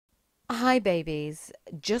Hi, babies.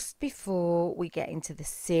 Just before we get into the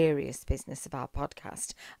serious business of our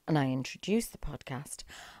podcast and I introduce the podcast,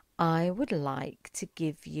 I would like to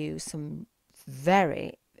give you some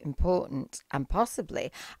very important and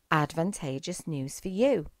possibly advantageous news for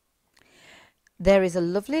you. There is a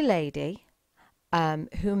lovely lady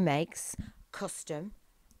who makes custom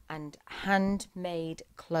and handmade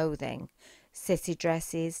clothing, Sissy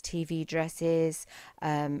dresses, TV dresses,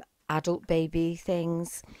 adult baby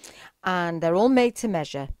things, and they're all made to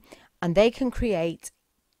measure, and they can create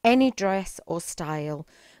any dress or style,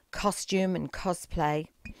 costume and cosplay.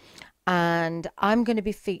 And I'm going to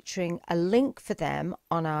be featuring a link for them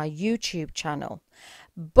on our YouTube channel.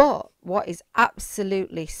 But what is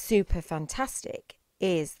absolutely super fantastic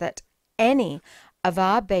is that any of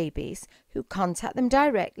our babies who contact them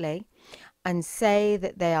directly and say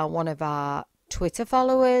that they are one of our Twitter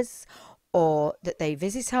followers, or that they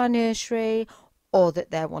visit our nursery, or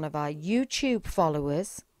that they're one of our YouTube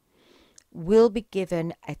followers, will be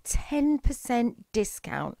given a 10%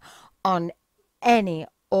 discount on any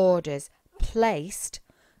orders placed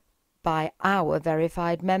by our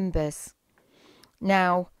verified members.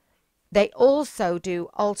 Now, they also do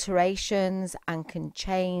alterations and can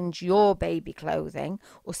change your baby clothing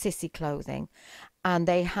or sissy clothing, and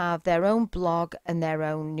they have their own blog and their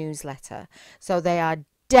own newsletter. So they are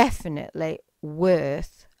definitely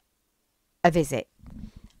worth a visit.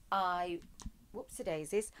 Whoopsie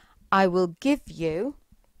daisies, I will give you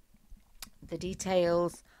the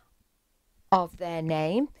details of their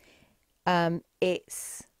name.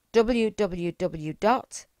 It's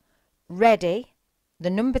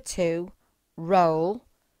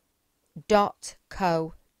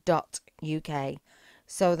www.ready2roll.co.uk.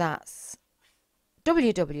 So that's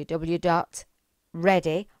www.ready,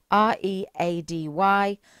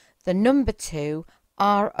 R-E-A-D-Y, the number 2,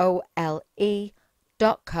 ROLE.co.uk.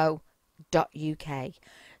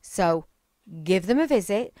 So give them a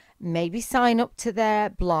visit, maybe sign up to their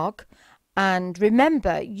blog, and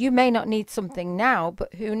remember, you may not need something now,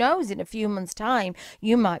 but who knows, in a few months' time,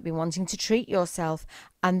 you might be wanting to treat yourself.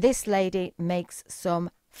 And this lady makes some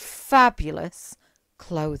fabulous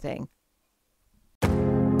clothing.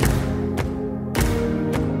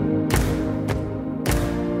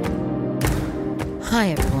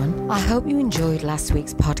 Hi everyone, I hope you enjoyed last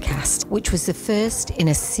week's podcast, which was the first in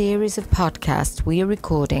a series of podcasts we are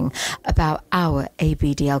recording about our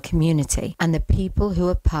ABDL community and the people who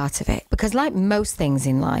are part of it. Because like most things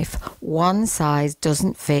in life, one size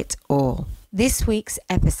doesn't fit all. This week's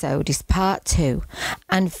episode is part 2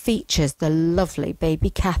 and features the lovely Baby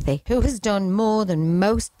Caffy, who has done more than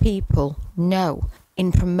most people know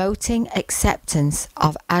in promoting acceptance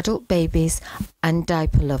of adult babies and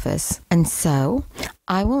diaper lovers. And so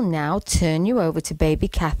I will now turn you over to Baby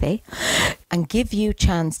Caffy and give you a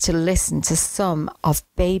chance to listen to some of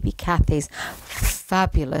Baby Caffy's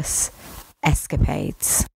fabulous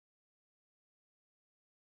escapades.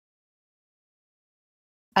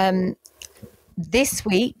 This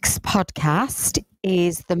week's podcast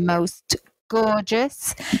is the most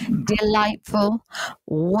gorgeous, delightful,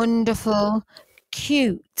 wonderful,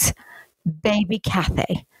 cute Baby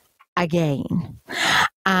Caffy again.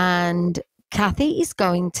 And Caffy is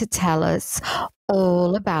going to tell us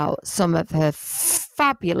all about some of her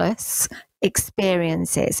fabulous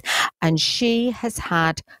experiences, and she has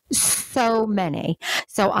had so many.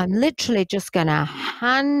 So I'm literally just going to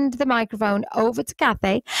hand the microphone over to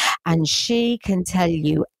Caffy, and she can tell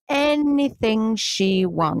you anything she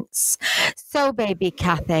wants. So, Baby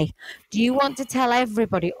Caffy, do you want to tell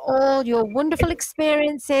everybody all your wonderful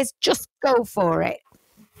experiences? Just go for it.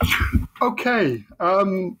 Okay.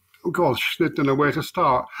 Gosh, I don't know where to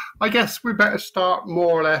start. I guess we better start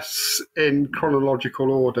more or less in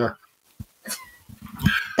chronological order.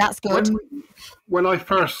 That's good. When I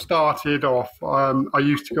first started off, I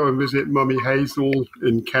used to go and visit Mummy Hazel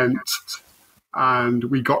in Kent, and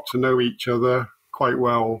we got to know each other quite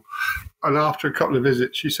well. And after a couple of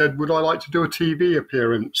visits, she said, would I like to do a TV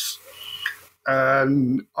appearance?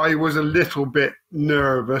 And I was a little bit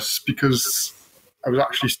nervous because I was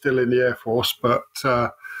actually still in the Air Force, but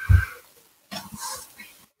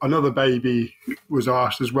another baby was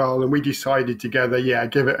asked as well, and we decided together, yeah,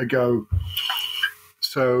 give it a go.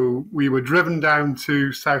 So we were driven down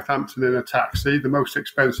to Southampton in a taxi, the most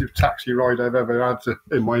expensive taxi ride I've ever had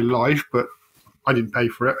in my life, but I didn't pay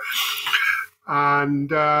for it.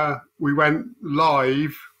 And we went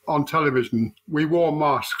live on television. We wore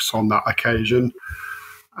masks on that occasion,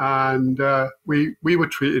 and we were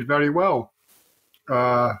treated very well.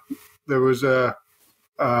 There was a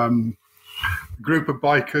group of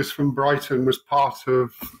bikers from Brighton was part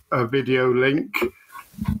of a video link,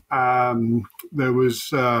 There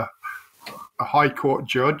was a High Court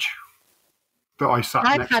judge that I sat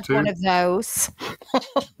I've next had to. one of those.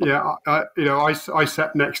 Yeah, I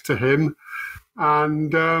sat next to him,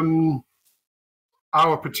 and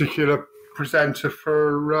our particular presenter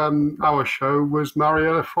for our show was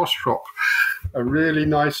Mariella Frostrop, a really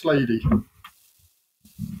nice lady.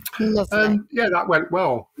 Lovely. And yeah, that went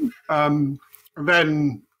well.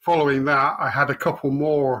 Then following that, I had a couple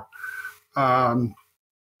more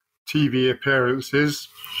TV appearances.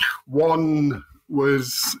 One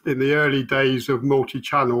was in the early days of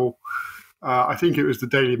multi-channel. I think it was the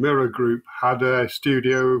Daily Mirror group had a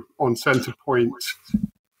studio on Centre Point,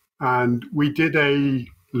 and we did a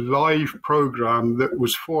live program that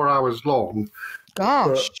was 4 hours long.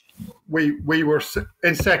 Gosh. We were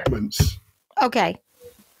in segments. Okay.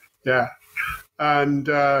 Yeah. And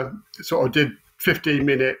sort of did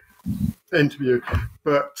 15-minute interview.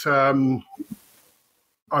 But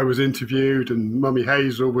I was interviewed and Mummy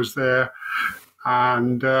Hazel was there.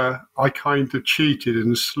 And I kind of cheated.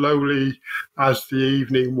 And slowly, as the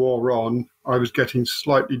evening wore on, I was getting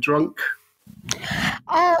slightly drunk.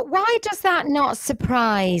 Why does that not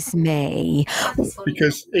surprise me?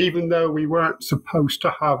 Because even though we weren't supposed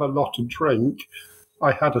to have a lot of drink,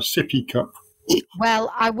 I had a sippy cup.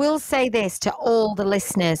 Well, I will say this to all the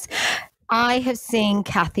listeners. I have seen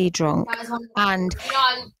Caffy drunk, and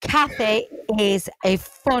Caffy is a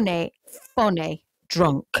funny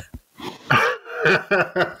drunk.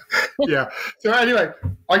 Yeah. So anyway,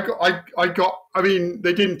 I mean,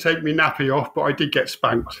 they didn't take me nappy off, but I did get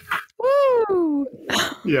spanked. Woo!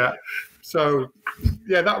 Yeah. So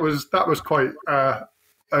yeah, that was quite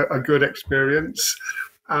a good experience.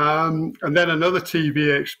 And then another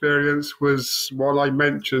TV experience was one I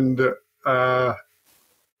mentioned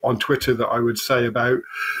on Twitter that I would say about,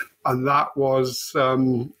 and that was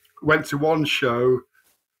went to one show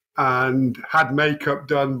and had makeup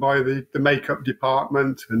done by the makeup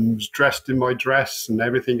department and was dressed in my dress and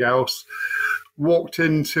everything else. Walked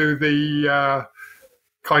into the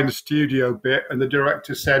kind of studio bit, and the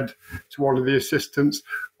director said to one of the assistants,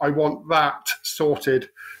 "I want that sorted,"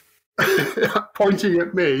 pointing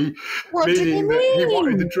at me, What meaning do you that he mean?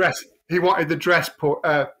 wanted the dress. He wanted the dress put.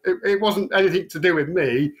 It wasn't anything to do with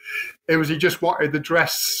me. It was he just wanted the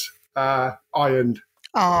dress ironed.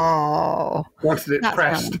 Oh, Wanted it that's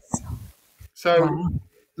pressed. nice. So Wow.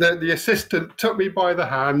 the assistant took me by the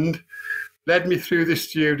hand, led me through the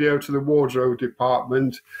studio to the wardrobe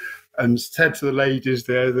department, and said to the ladies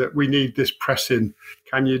there that we need this pressing.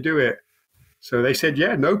 Can you do it? So they said,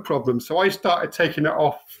 yeah, no problem. So I started taking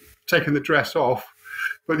the dress off,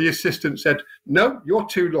 but the assistant said, no, you're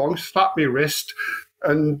too long, slapped me wrist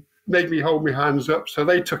and made me hold my hands up. So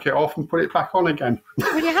they took it off and put it back on again.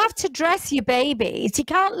 Well, you have to dress your babies. You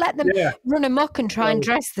can't let them run amok and try and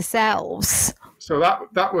dress themselves. So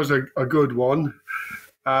that was a good one.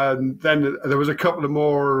 And then there was a couple of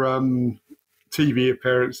more TV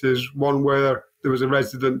appearances. One where there was a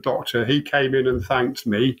resident doctor. He came in and thanked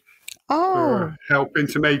me for helping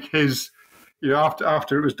to make his,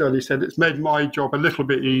 after it was done, he said, it's made my job a little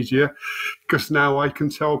bit easier because now I can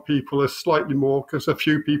tell people slightly more because a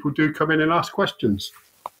few people do come in and ask questions.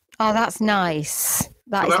 Oh, that's nice.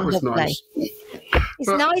 That was lovely. nice. It's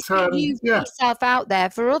nice that you put yourself out there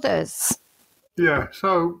for others. Yeah.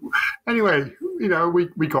 So anyway,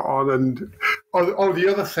 we got on, and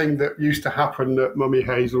the other thing that used to happen at Mummy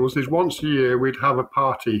Hazel's is once a year we'd have a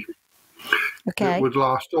party. Okay. It would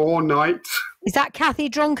last all night. Is that Caffy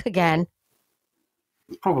drunk again?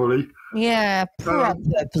 Probably. Yeah,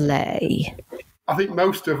 probably. I think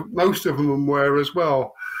most of them were as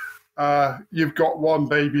well. You've got one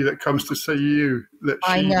baby that comes to see you that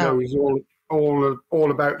she knows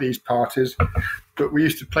all about these parties. But we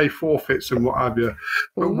used to play forfeits and what have you.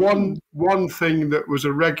 But one thing that was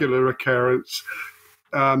a regular occurrence,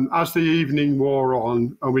 as the evening wore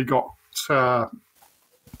on and we got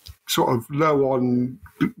sort of low on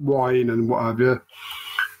wine and what have you,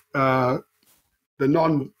 the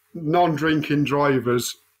non-drinking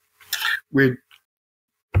drivers, we'd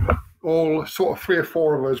all sort of 3 or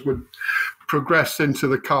 4 of us would progress into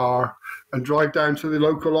the car and drive down to the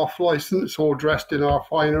local off license, all dressed in our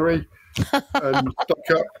finery and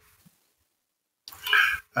stuck up.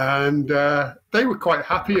 And they were quite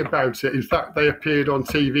happy about it. In fact, they appeared on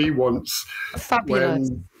TV once.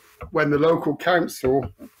 Fabulous. When the local council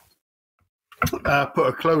put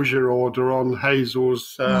a closure order on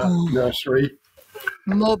Hazel's nursery.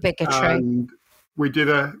 More bigotry. And we did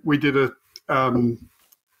a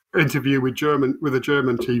interview with a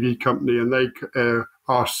German TV company, and they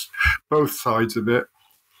asked both sides of it.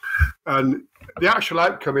 And the actual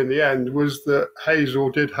outcome in the end was that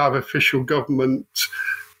Hazel did have official government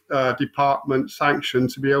department sanction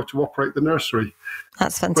to be able to operate the nursery.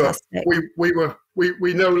 That's fantastic. But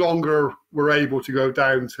we no longer were able to go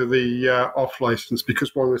down to the off license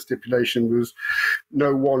because one of the stipulations was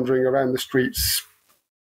no wandering around the streets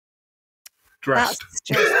dressed.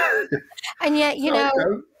 And yet, you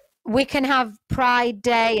know, we can have Pride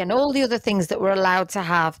Day and all the other things that we're allowed to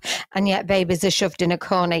have, and yet babies are shoved in a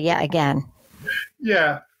corner yet again.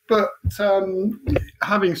 Yeah. But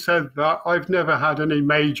having said that, I've never had any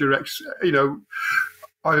major, I've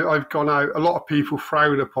gone out. A lot of people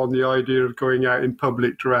frown upon the idea of going out in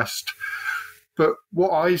public dressed. But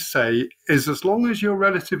what I say is as long as you're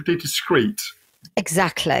relatively discreet.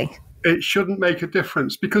 Exactly. It shouldn't make a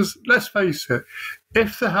difference because, let's face it,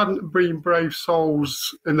 if there hadn't been brave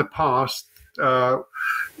souls in the past,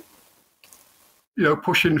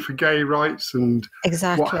 pushing for gay rights and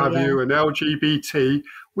what have you, and LGBT,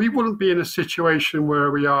 we wouldn't be in a situation where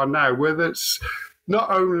we are now, where that's not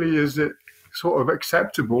only is it sort of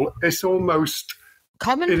acceptable, it's almost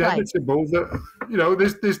commonplace, inevitable that,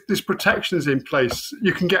 there's protections in place.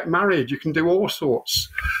 You can get married, you can do all sorts,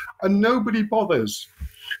 and nobody bothers.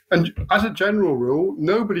 And as a general rule,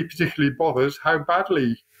 nobody particularly bothers how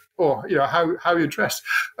badly or, how you dress,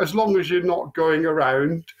 as long as you're not going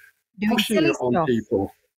around pushing it on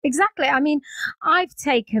people. Exactly. I mean, I've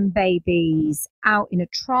taken babies out in a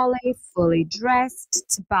trolley, fully dressed,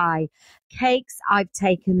 to buy cakes. I've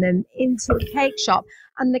taken them into a cake shop,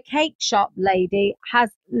 and the cake shop lady has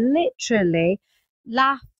literally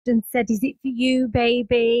laughed and said, "Is it for you,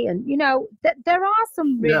 baby?" And, there are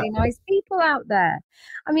some really nice people out there.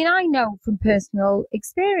 I mean, I know from personal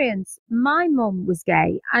experience, my mum was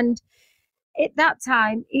gay, and at that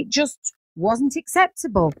time, it just wasn't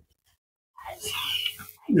acceptable.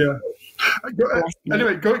 Yeah.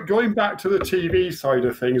 Anyway, going back to the TV side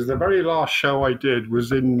of things, the very last show I did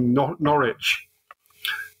was in Norwich,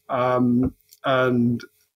 and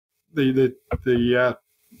the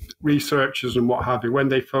researchers and what have you, when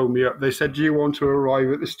they phoned me up, they said, "Do you want to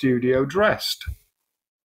arrive at the studio dressed?"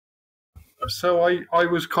 So I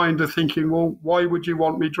was kind of thinking, well, why would you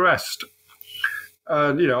want me dressed?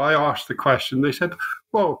 And I asked the question. They said,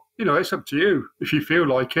 "Well, it's up to you. If you feel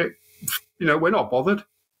like it, we're not bothered."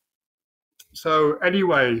 So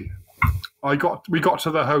anyway, we got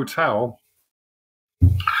to the hotel,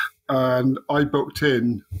 and I booked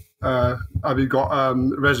in. Have you got a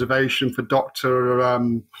reservation for Dr.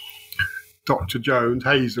 Jones,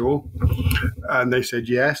 Hazel? And they said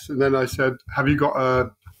yes. And then I said, "Have you got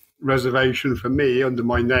a reservation for me under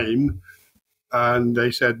my name?" And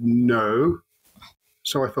they said no.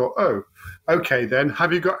 So I thought, oh, okay then.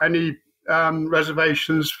 Have you got any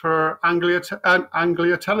reservations for Anglia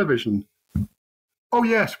Television? Oh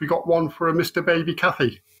yes, we got one for a Mr. Baby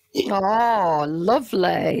Caffy. Oh,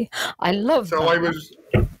 lovely! I love. So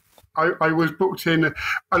that. I was booked in,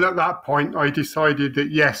 and at that point, I decided that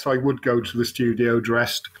yes, I would go to the studio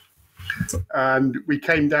dressed, and we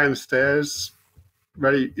came downstairs,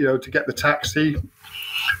 ready, to get the taxi,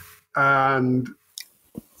 and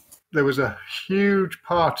there was a huge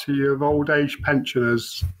party of old age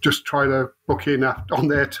pensioners just trying to book in on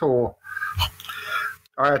their tour.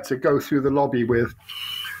 I had to go through the lobby with,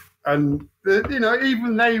 and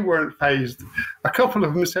even they weren't fazed. A couple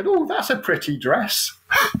of them said, "Oh, that's a pretty dress."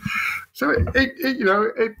 So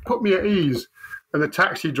it put me at ease, and the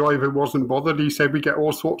taxi driver wasn't bothered. He said, "We get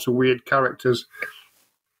all sorts of weird characters."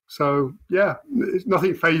 So yeah,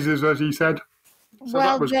 nothing phases, as he said. So well,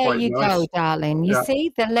 that was there quite you nice. go, darling. You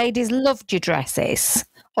see, the ladies loved your dresses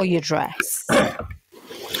or your dress.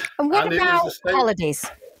 And what about holidays?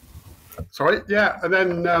 Sorry, yeah, and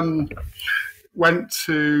then went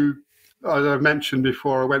to, as I mentioned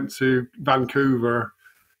before, I went to Vancouver,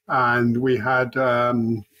 and we had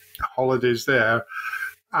holidays there,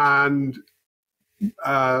 and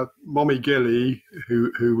Mommy Gilly,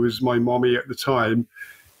 who was my mommy at the time,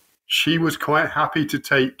 she was quite happy to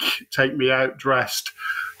take me out dressed,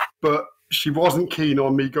 but she wasn't keen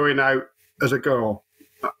on me going out as a girl.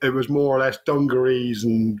 It was more or less dungarees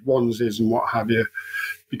and onesies and what have you,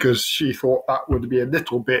 because she thought that would be a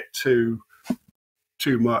little bit too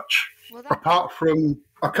much. Well, apart from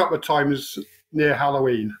a couple of times near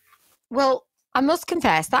Halloween. Well, I must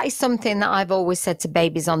confess, that is something that I've always said to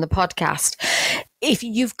babies on the podcast. If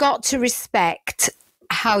you've got to respect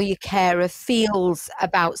how your carer feels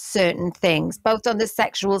about certain things, both on the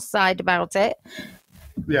sexual side about it,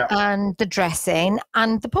 and the dressing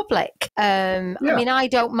and the public. I mean, I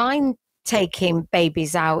don't mind taking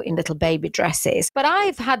babies out in little baby dresses. But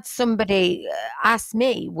I've had somebody ask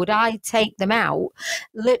me, would I take them out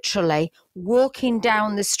literally walking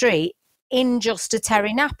down the street in just a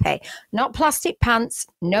terry nappy, not plastic pants,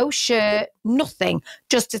 no shirt, nothing,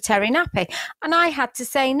 just a terry nappy. And I had to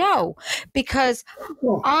say no, because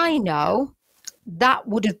I know that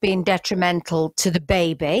would have been detrimental to the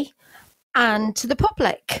baby and to the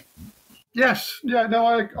public. Yes, yeah, no,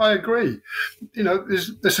 I agree. You know,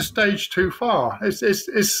 there's a stage too far.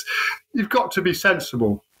 It's you've got to be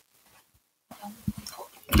sensible.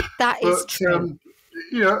 That is true.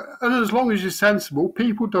 You know, and as long as you're sensible,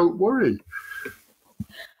 people don't worry.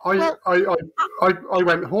 I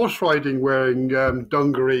went horse riding wearing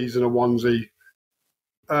dungarees and a onesie,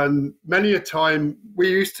 and many a time we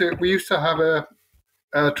used to have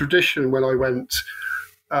a tradition when I went,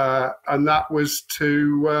 and that was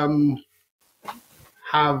to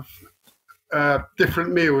have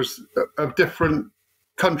different meals of different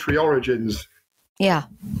country origins. Yeah.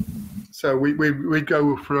 So we'd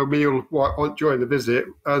go for a meal during the visit,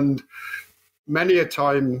 and many a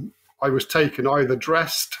time I was taken either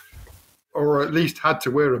dressed or at least had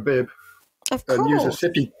to wear a bib and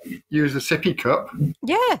use a sippy cup.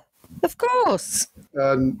 Yeah, of course.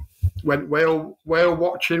 And went whale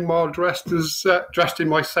watching while dressed in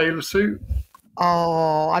my sailor suit.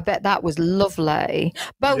 Oh, I bet that was lovely.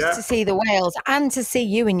 Both to see the whales and to see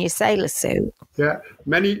you in your sailor suit. Yeah,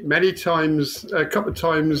 many times, a couple of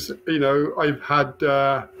times, you know, I've had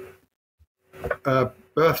a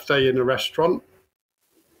birthday in a restaurant,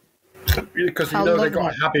 because you know they've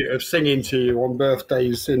got a habit of singing to you on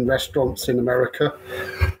birthdays in restaurants in America.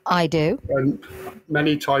 I do. And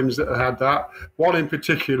many times that I had that. One in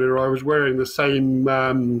particular, I was wearing the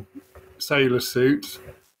same sailor suit,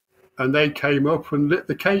 and they came up and lit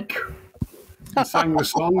the cake and sang the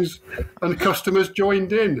songs, and the customers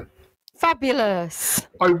joined in. Fabulous.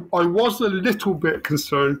 I was a little bit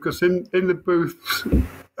concerned because in the booth,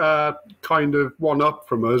 kind of one up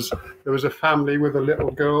from us, there was a family with a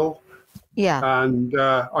little girl. Yeah. And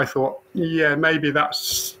I thought, yeah, maybe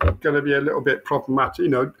that's going to be a little bit problematic. You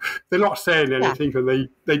know, they're not saying anything, and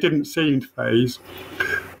they didn't seem phased.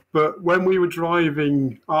 But when we were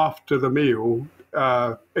driving after the meal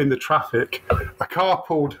in the traffic, a car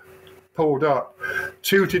pulled up,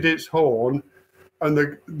 tooted its horn, and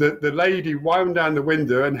the lady wound down the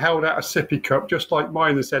window and held out a sippy cup just like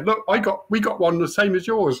mine and said, "Look, we got one the same as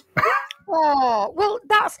yours." Oh, well,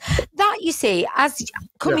 that you see, as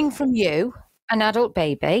coming from you, an adult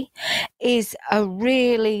baby, is a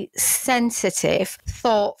really sensitive,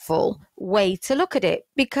 thoughtful way to look at it,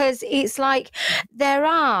 because it's like there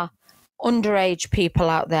are underage people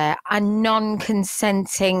out there and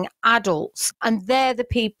non-consenting adults, and they're the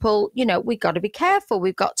people, you know, we've got to be careful.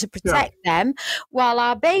 We've got to protect them while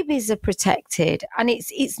our babies are protected. And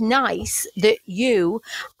it's nice that you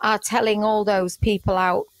are telling all those people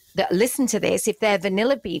out that listen to this, if they're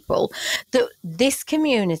vanilla people, that this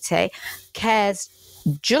community cares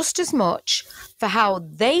just as much for how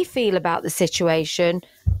they feel about the situation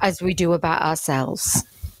as we do about ourselves.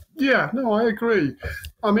 Yeah, no, I agree.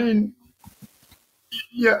 I mean,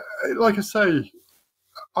 yeah, like I say,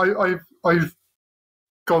 I've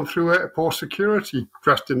gone through airport security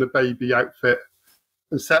dressed in the baby outfit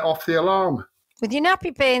and set off the alarm. With your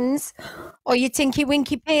nappy pins or your tinky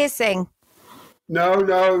winky piercing?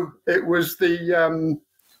 No, it was the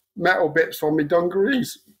metal bits on my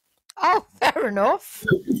dungarees. Oh, fair enough.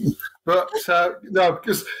 But no,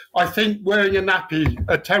 because I think wearing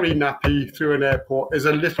a terry nappy through an airport is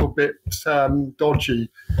a little bit dodgy,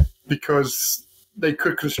 because they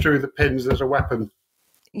could construe the pins as a weapon.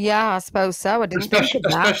 Yeah, I suppose so. I didn't think of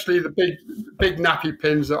that. Especially the big nappy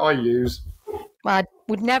pins that I use. I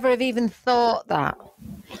would never have even thought that.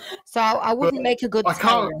 So I wouldn't make a good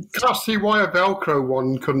can't see why a Velcro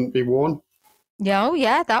one couldn't be worn.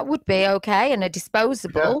 Yeah, that would be okay, and a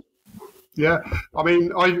disposable. Yeah. I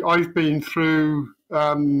mean, I've been through,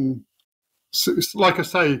 like I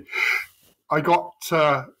say, I got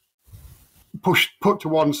put to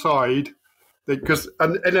one side, because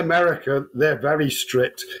in America, they're very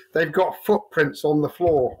strict. They've got footprints on the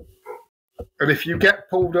floor. And if you get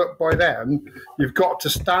pulled up by them, you've got to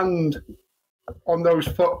stand on those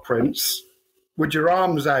footprints with your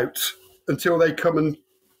arms out until they come and,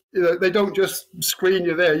 you know, they don't just screen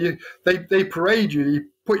you there. They parade you. You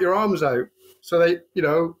put your arms out. So they, you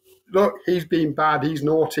know, look, he's been bad. He's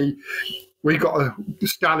naughty. We got to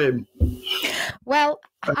scan him. Well,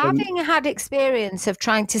 having had experience of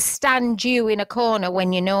trying to stand you in a corner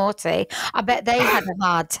when you're naughty, I bet they had a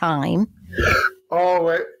hard time.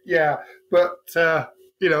 Oh, yeah. But,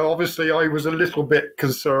 obviously I was a little bit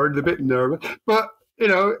concerned, a bit nervous, but,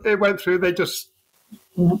 it went through. They just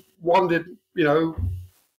wandered,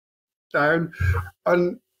 down.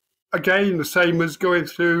 And again, the same as going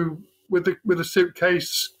through with a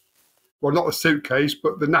suitcase. Well, not a suitcase,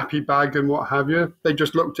 but the nappy bag and what have you. They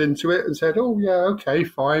just looked into it and said, oh, yeah, okay,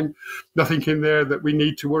 fine. Nothing in there that we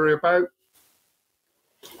need to worry about.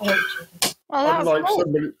 Unlike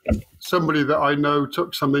somebody that I know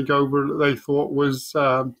took something over that they thought was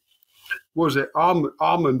it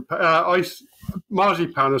almond ice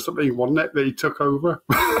marzipan or something, wasn't it, that he took over?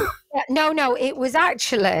 No, it was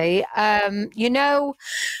actually,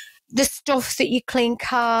 the stuff that you clean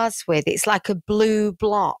cars with. It's like a blue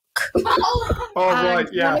block. Oh, right,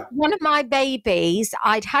 yeah. One of my babies,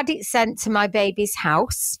 I'd had it sent to my baby's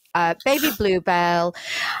house. Baby Bluebell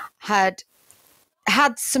had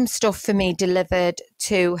some stuff for me delivered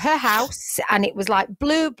to her house, and it was like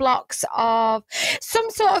blue blocks of some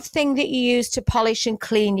sort of thing that you use to polish and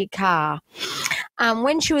clean your car. And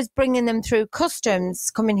when she was bringing them through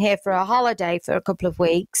customs, coming here for a holiday for a couple of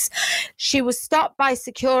weeks, she was stopped by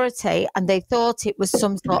security and they thought it was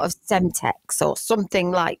some sort of Semtex or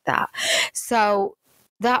something like that. So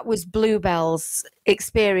that was Bluebell's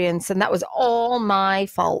experience, and that was all my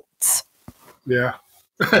fault. Yeah.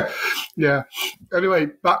 Yeah. Anyway,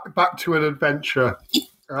 back to an adventure.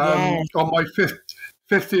 Yes. On my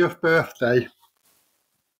 50th birthday,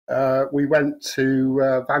 we went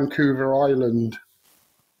to Vancouver Island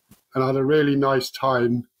and had a really nice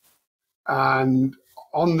time. And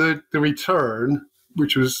on the return,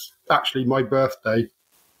 which was actually my birthday,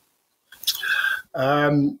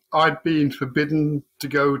 I'd been forbidden to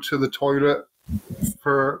go to the toilet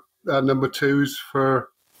for number twos for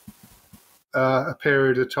a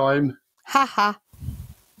period of time. Haha.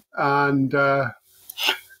 And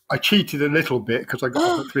I cheated a little bit because I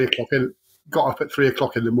got up at 3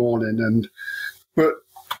 o'clock in the morning, but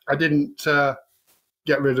I didn't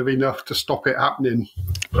get rid of enough to stop it happening.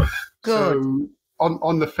 Good. So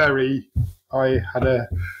on the ferry, I had a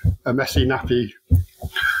messy nappy.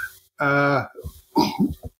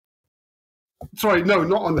 Sorry, no,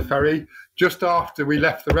 not on the ferry. Just after we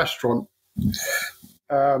left the restaurant.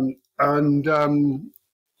 And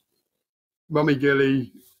Mummy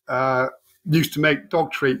Gilly used to make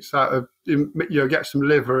dog treats out of, get some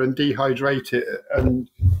liver and dehydrate it and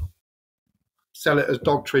sell it as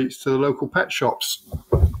dog treats to the local pet shops.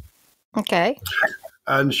 Okay.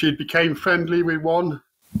 And she became friendly with one.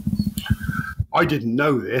 I didn't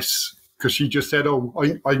know this because she just said, "Oh,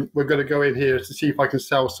 we're going to go in here to see if I can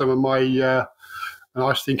sell some of my." And I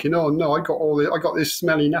was thinking, "Oh no, I got this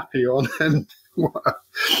smelly nappy on." And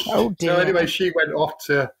oh dear. So anyway, she went off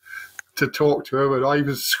to talk to her, and I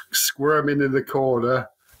was squirming in the corner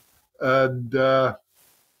and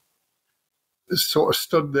sort of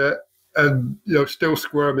stood there and, still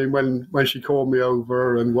squirming when she called me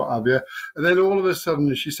over and what have you. And then all of a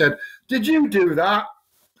sudden she said, "Did you do that?"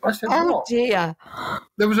 I said, "Oh, what?" Dear.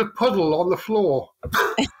 There was a puddle on the floor.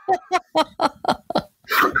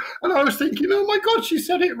 And I was thinking, oh my God, she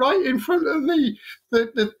said it right in front of the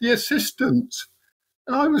assistant.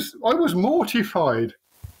 And I was mortified.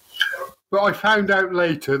 But I found out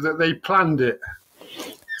later that they planned it.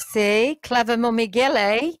 See, clever Mummy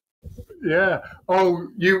Gilly. Yeah. Oh,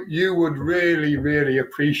 you would really, really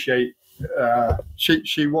appreciate.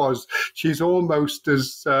 She's almost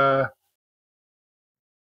as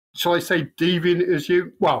shall I say deviant as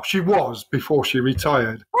you? Well, she was before she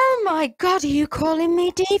retired. Oh my God, are you calling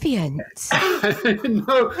me deviant?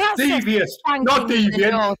 No, devious, not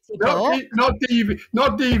deviant,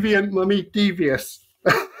 not deviant, Mummy, devious.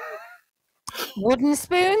 Wooden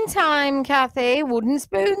spoon time, Kathy. Wooden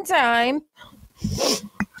spoon time.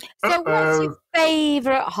 So, what's your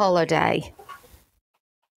favourite holiday?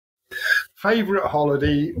 Favourite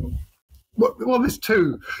holiday? Well, there's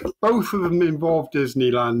two. Both of them involve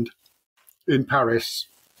Disneyland in Paris.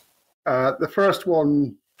 The first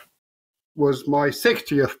one was my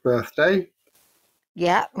 60th birthday.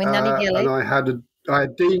 Yeah, with Nanny Gilly. And I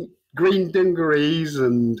had green dungarees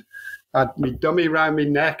and had me dummy round my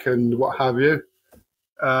neck and what have you.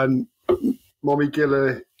 And Mommy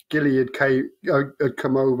Gilly had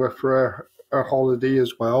come over for a holiday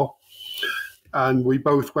as well. And we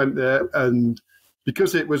both went there, and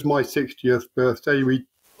because it was my 60th birthday, we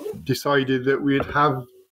decided that we'd have,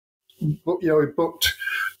 we booked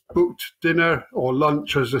dinner or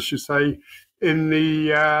lunch, as I should say, in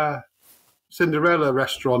the Cinderella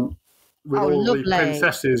restaurant with all lovely. the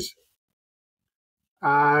princesses.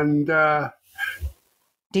 And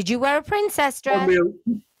did you wear a princess dress?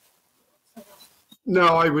 No,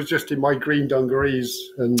 I was just in my green dungarees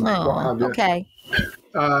and what have you. Okay.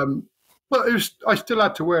 But I still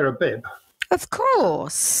had to wear a bib. Of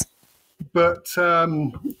course. But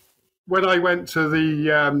when I went to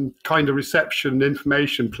the kind of reception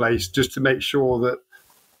information place just to make sure that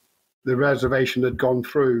the reservation had gone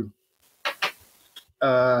through,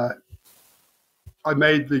 I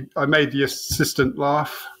made the assistant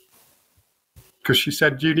laugh because she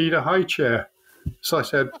said, "Do you need a high chair?" So I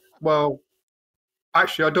said, "Well,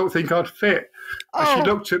 actually, I don't think I'd fit." And she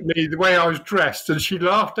looked at me the way I was dressed, and she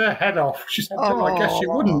laughed her head off. She said, "Oh, I guess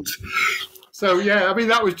you wouldn't." So yeah, I mean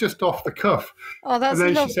that was just off the cuff. Oh, that's and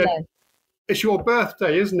then lovely. She said, "It's your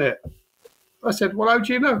birthday, isn't it?" I said, "Well, how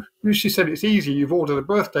do you know?" She said, "It's easy. You've ordered a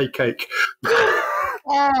birthday cake."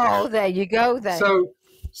 Oh, there you go then.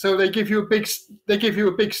 So they give you a big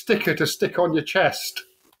sticker to stick on your chest.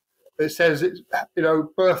 It says it's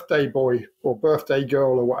birthday boy or birthday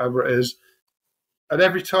girl or whatever it is. And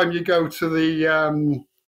every time you go to the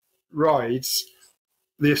rides,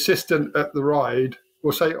 the assistant at the ride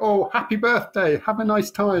will say, "Oh, happy birthday, have a nice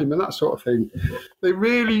time," and that sort of thing. They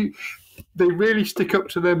really stick up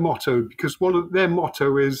to their motto because one of their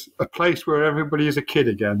motto is a place where everybody is a kid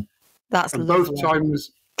again. That's and lovely. Both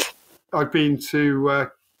times I've been to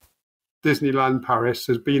Disneyland Paris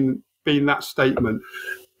has been that statement.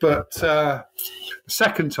 But the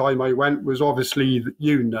second time I went was obviously,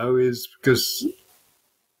 is because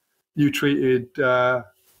you treated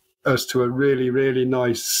us to a really, really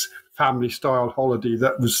nice family-style holiday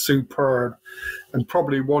that was superb and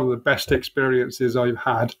probably one of the best experiences I've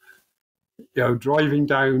had. Driving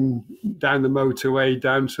down the motorway,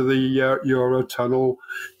 down to the Eurotunnel,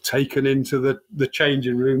 taken into the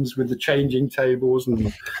changing rooms with the changing tables.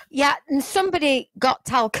 And somebody got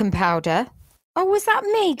talcum powder. Oh, was that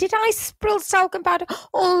me? Did I spill talcum powder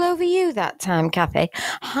all over you that time, Caffy?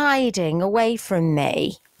 Hiding away from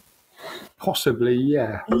me? Possibly,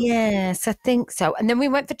 yeah. Yes, I think so. And then we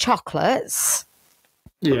went for chocolates.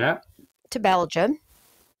 Yeah. To Belgium.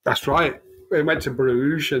 That's right. We went to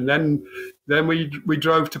Bruges, and then we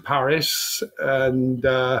drove to Paris, and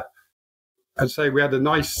say we had a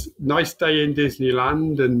nice day in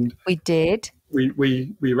Disneyland, and we did.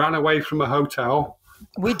 We ran away from a hotel.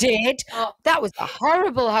 We did. That was a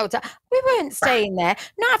horrible hotel. We weren't staying there,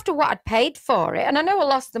 not after what I'd paid for it. And I know I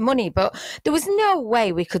lost the money, but there was no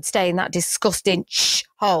way we could stay in that disgusting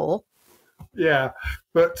hole. Yeah,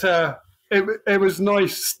 but it was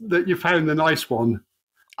nice that you found the nice one.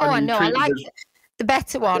 Oh, I know. I liked the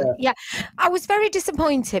better one. Yeah. I was very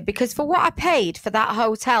disappointed because for what I paid for that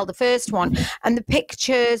hotel, the first one, and the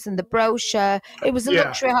pictures and the brochure, it was a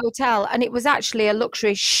luxury hotel, and it was actually a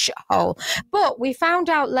luxury hole. But we found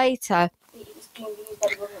out later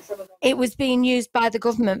it was being used by the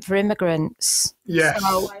government for immigrants. Yes.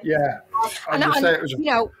 So, yeah.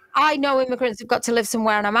 I know immigrants have got to live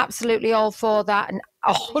somewhere, and I'm absolutely all for that and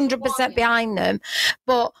 100% behind them.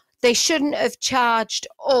 But they shouldn't have charged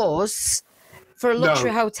us for a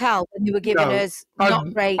luxury hotel when they were giving us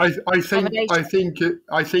not great accommodation.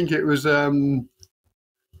 I think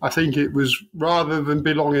it was rather than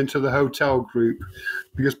belonging to the hotel group,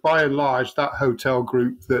 because by and large that hotel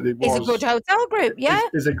group that it was is a good hotel group,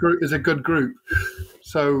 is a good group.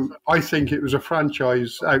 So I think it was a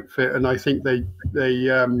franchise outfit, and I think they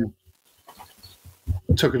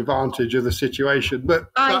took advantage of the situation.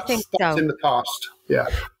 But that's in the past. Yeah.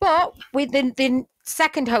 But with the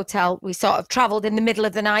second hotel, we sort of travelled in the middle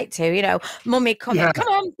of the night to, Mummy, come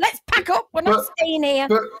on, let's pack up. We're not staying here.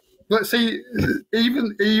 But see,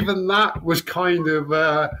 even that was kind of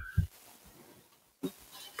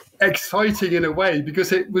exciting in a way,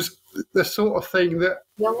 because it was the sort of thing that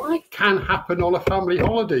can happen on a family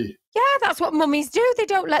holiday. Yeah, that's what mummies do. They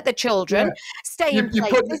don't let the children stay in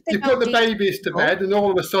places. You put the babies to bed, and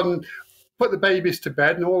all of a sudden,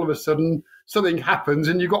 something happens,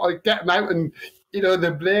 and you've got to get them out, and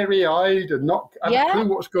they're bleary-eyed and not have a clue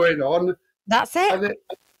what's going on. That's it. And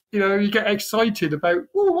you get excited about,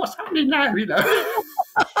 what's happening now?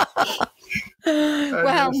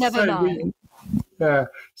 Well, never mind.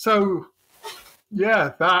 So.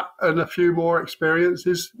 Yeah, that and a few more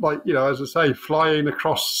experiences, like, as I say, flying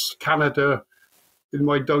across Canada in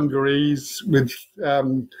my dungarees with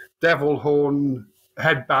devil horn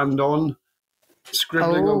headband on,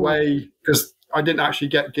 scribbling away, because I didn't actually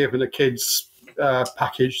get given a kid's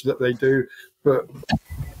package that they do, but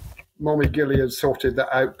Mommy Gilly had sorted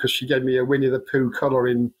that out because she gave me a Winnie the Pooh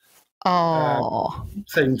colouring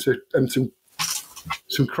thing and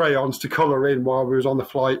some crayons to colour in while we was on the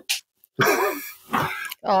flight.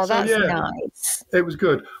 Oh, that's nice. It was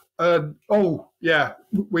good.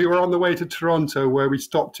 We were on the way to Toronto, where we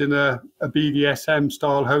stopped in a BDSM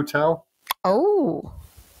style hotel. Oh.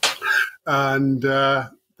 and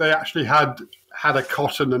they actually had a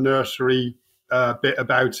cot in the nursery bit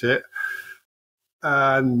about it,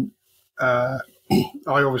 and I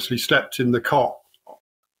obviously slept in the cot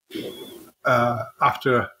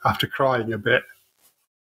after crying a bit,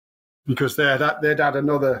 because they'd had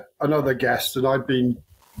another guest, and I'd been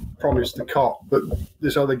promised the cot, but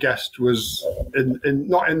this other guest was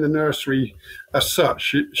not in the nursery as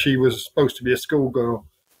such. She was supposed to be a schoolgirl,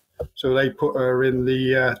 so they put her in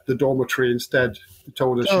the dormitory instead. They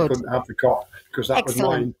told her she couldn't have the cot because that was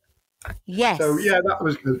mine. Yes. So yeah, that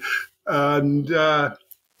was good. And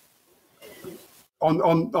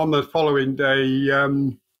on the following day,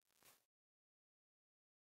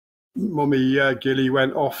 Mummy Gilly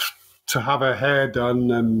went off to have her hair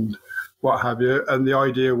done and what have you. And the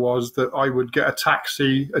idea was that I would get a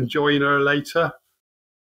taxi and join her later.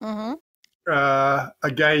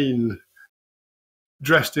 Again,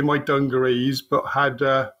 dressed in my dungarees, but had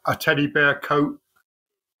a teddy bear coat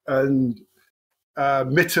and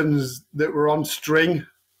mittens that were on string.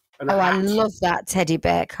 Oh, I love that teddy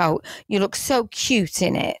bear coat. You look so cute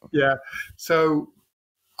in it. Yeah. So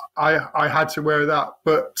I had to wear that.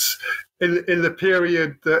 But in the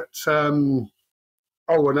period that,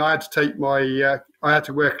 and I had to take I had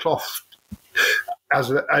to wear cloth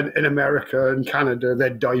in America and Canada,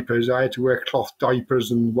 they're diapers. I had to wear cloth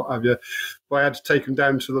diapers and what have you. But I had to take them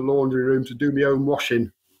down to the laundry room to do my own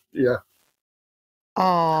washing. Yeah.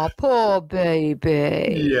 Oh, poor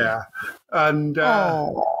baby. Yeah. And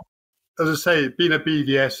as I say, being a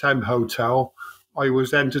BDSM hotel, I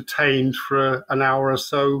was entertained for an hour or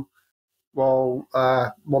so while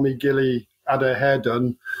Mommy Gilly had her hair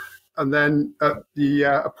done. And then at the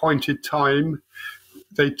appointed time,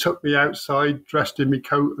 they took me outside, dressed in my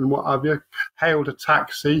coat and what have you, hailed a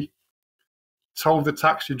taxi, told the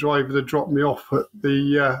taxi driver to drop me off at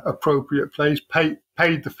the appropriate place, paid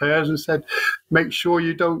the fares and said, make sure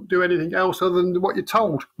you don't do anything else other than what you're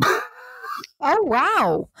told. Oh,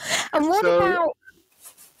 wow. And what about...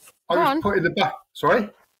 I was put in the back... Sorry?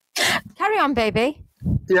 Carry on, baby.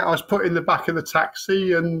 Yeah, I was put in the back of the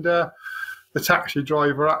taxi and the taxi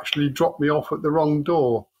driver actually dropped me off at the wrong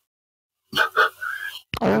door.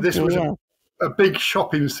 This was a big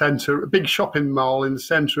shopping centre, a big shopping mall in the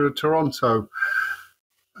centre of Toronto.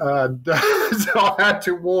 And so I had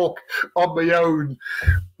to walk on my own,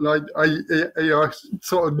 like I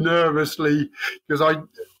sort of nervously, because I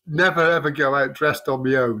never ever go out dressed on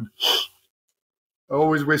my own.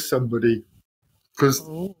 Always with somebody, because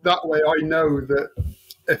that way I know that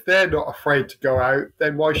if they're not afraid to go out,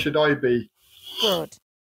 then why should I be? Good.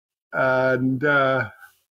 And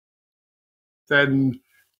then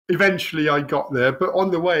eventually I got there, but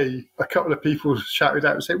on the way, a couple of people shouted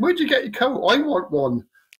out and said, "Where'd you get your coat? I want one."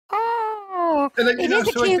 Oh, and then, it is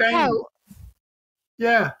a cute coat.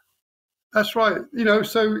 Yeah, that's right.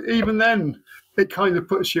 So even then, it kind of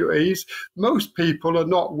puts you at ease. Most people are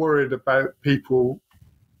not worried about people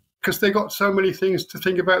because they got so many things to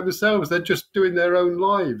think about themselves. They're just doing their own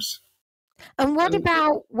lives. And what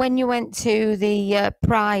about when you went to the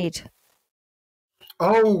Pride?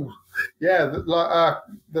 Oh, yeah, the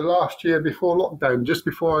last year before lockdown, just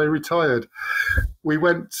before I retired, we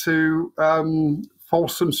went to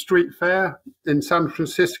Folsom Street Fair in San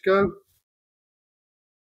Francisco.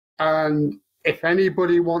 And if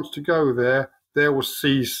anybody wants to go there, they will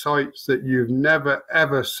see sights that you've never,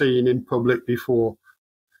 ever seen in public before.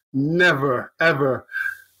 Never, ever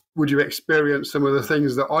would you experience some of the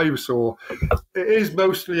things that I saw. It is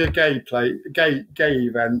mostly a gay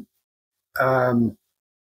event. But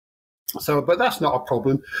that's not a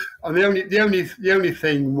problem. And the only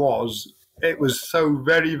thing was, it was so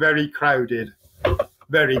very, very crowded.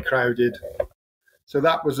 Very crowded. So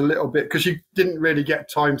that was a little bit, because you didn't really get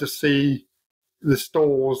time to see the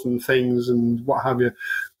stores and things and what have you.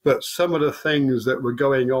 But some of the things that were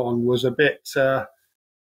going on was a bit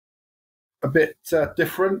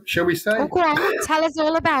different, shall we say? Oh, go on. Tell us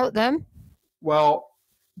all about them. Well,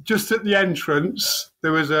 just at the entrance,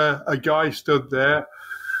 there was a guy stood there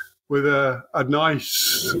with a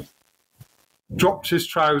nice, dropped his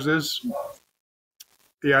trousers.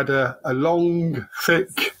 He had a long,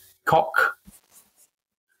 thick cock.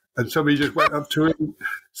 And somebody just went up to him.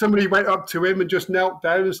 Somebody went up to him and just knelt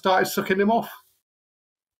down and started sucking him off.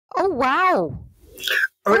 Oh, wow.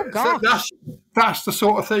 Oh, gosh. So that's the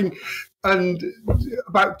sort of thing. And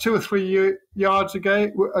about 2 or 3 yards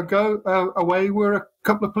away were a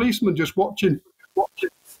couple of policemen just watching.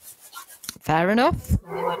 Fair enough.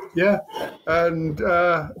 Yeah. And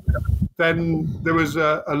then there was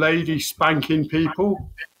a lady spanking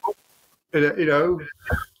people,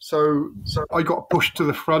 So I got pushed to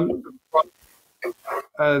the front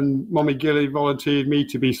and Mommy Gilly volunteered me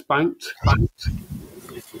to be spanked.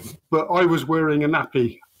 But I was wearing a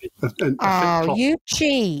nappy, a thick cloth, you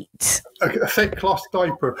cheat. a thick cloth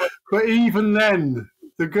diaper. But even then,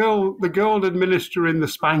 the girl administering the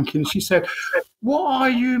spanking, she said, "What are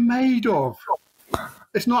you made of?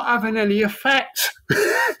 It's not having any effect."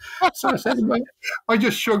 So I said, I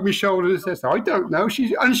just shrugged my shoulders and said, "I don't know."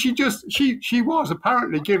 She was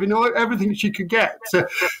apparently giving everything she could get to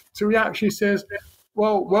react. She says,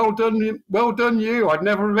 well done you. I'd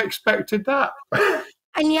never have expected that."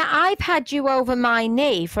 And yet I've had you over my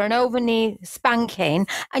knee for an over-knee spanking,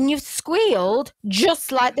 and you've squealed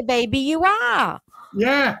just like the baby you are.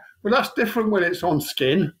 Yeah, well, that's different when it's on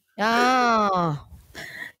skin. Ah.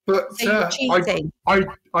 But So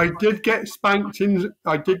I did get spanked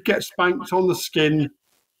on the skin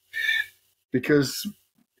because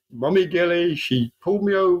Mummy Gilly, she pulled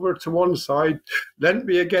me over to one side, leant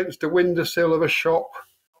me against the windowsill of a shop,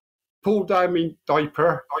 pulled down my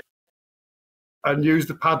diaper, and used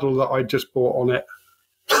the paddle that I just bought on it.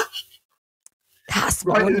 That's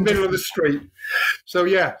right wonderful. in the middle of the street. So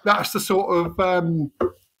yeah, that's the sort of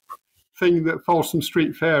thing that Folsom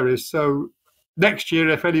Street Fair is. So next year,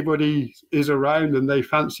 if anybody is around and they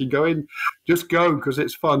fancy going, just go because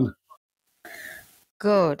it's fun.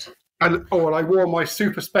 Good. And I wore my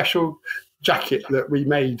super special jacket that we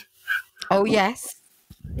made. Oh yes.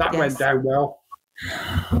 That went down well.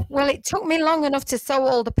 Well, it took me long enough to sew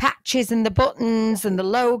all the patches and the buttons and the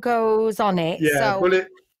logos on it. Yeah, so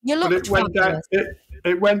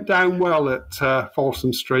it went down well at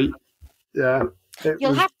Folsom Street. Yeah.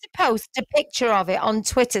 You'll have to post a picture of it on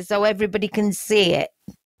Twitter so everybody can see it.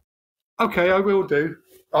 Okay, I will do.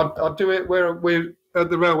 I'll do it where we're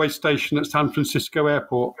at the railway station at San Francisco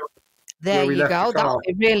Airport. There you go. That would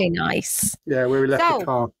be really nice. Yeah, where we left the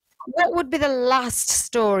car. What would be the last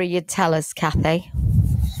story you'd tell us, Caffy?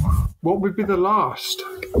 What would be the last?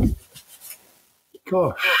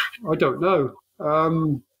 Gosh, I don't know.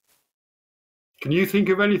 Can you think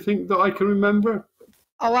of anything that I can remember?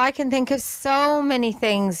 Oh, I can think of so many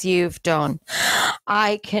things you've done.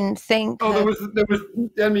 I can think. There was.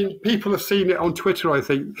 I mean, people have seen it on Twitter. I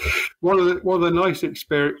think one of the nice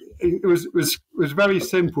experience. It was very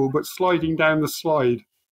simple, but sliding down the slide.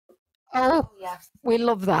 Oh, yes, we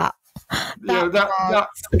love that. That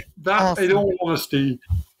awesome. In all honesty,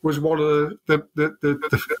 was one of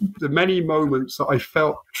the many moments that I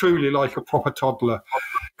felt truly like a proper toddler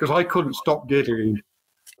because I couldn't stop giggling.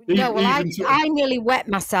 No, well, I nearly wet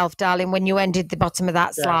myself, darling, when you ended the bottom of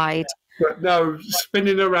that slide. But no,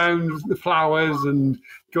 spinning around the flowers and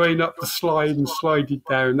going up the slide and sliding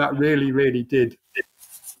down, that really, really did.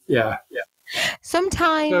 Yeah.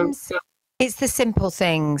 Sometimes it's the simple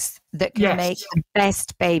things that can make the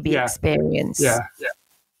best baby experience. Yeah.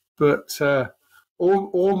 But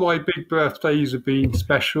all my big birthdays have been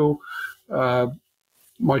special. My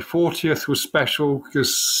 40th was special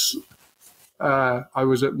because I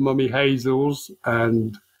was at Mummy Hazel's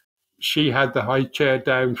and she had the high chair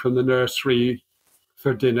down from the nursery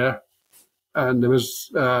for dinner. And there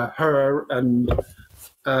was her and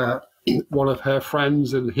one of her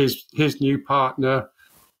friends and his new partner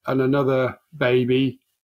and another baby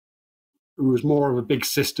who was more of a big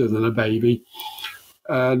sister than a baby.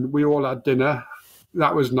 And we all had dinner.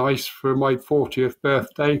 That was nice for my 40th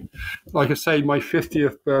birthday. Like I say, my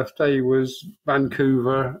 50th birthday was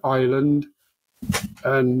Vancouver Island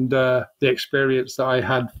and the experience that I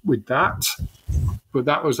had with that. But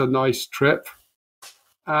that was a nice trip.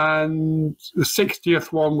 And the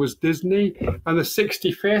 60th one was Disney. And the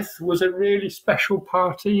 65th was a really special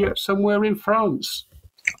party somewhere in France.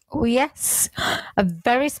 Oh, yes. A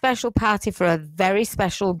very special party for a very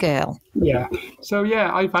special girl. Yeah. So,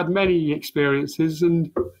 yeah, I've had many experiences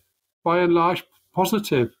and by and large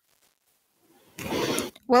positive.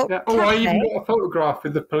 Well, yeah. I even got a photograph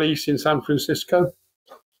with the police in San Francisco.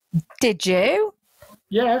 Did you?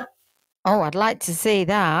 Yeah. Oh, I'd like to see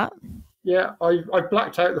that. Yeah, I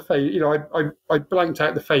blacked out the face. I blanked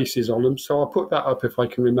out the faces on them, so I'll put that up if I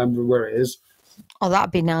can remember where it is. Oh,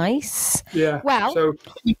 that'd be nice. Yeah. Well, so,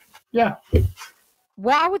 yeah.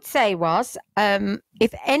 What I would say was,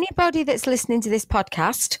 if anybody that's listening to this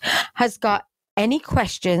podcast has got any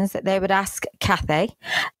questions that they would ask Caffy,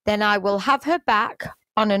 then I will have her back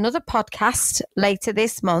on another podcast later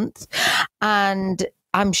this month, and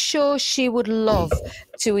I'm sure she would love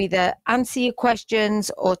to either answer your questions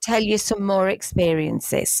or tell you some more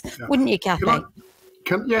experiences. Yeah. Wouldn't you, Caffy?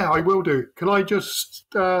 Yeah, I will do. Can I just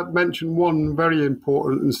mention one very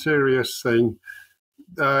important and serious thing?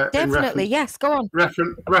 Definitely, yes. Go on.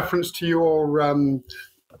 Reference to your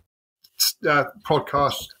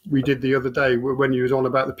podcast we did the other day when you was on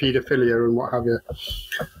about the paedophilia and what have you.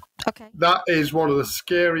 Okay. That is one of the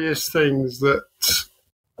scariest things that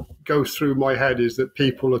goes through my head, is that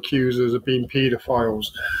people accuse us of being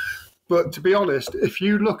paedophiles. But to be honest, if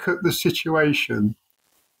you look at the situation,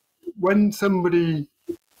 when somebody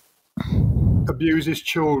abuses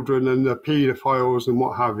children and they're paedophiles and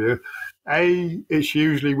what have you, it's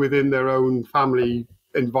usually within their own family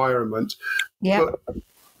environment. Yeah. But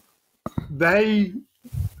they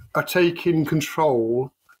are taking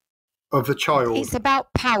control of the child. It's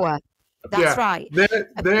about power. That's right.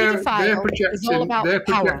 They're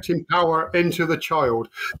projecting power into the child.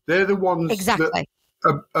 They're the ones that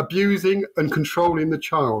are abusing and controlling the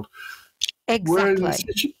child. Exactly. Where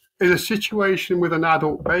in a situation with an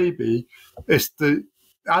adult baby, it's the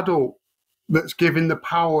adult that's giving the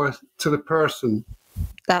power to the person.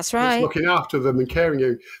 That's right. That's looking after them and caring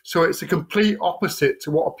you. So it's a complete opposite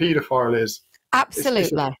to what a paedophile is.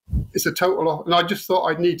 Absolutely. It's a total, and I just thought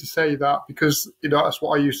I'd need to say that because, that's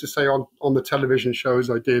what I used to say on the television shows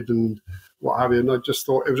I did and what have you. And I just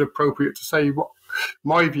thought it was appropriate to say what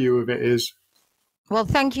my view of it is. Well,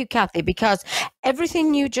 thank you, Caffy, because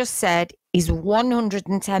everything you just said is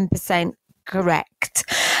 110% correct.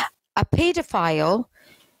 A paedophile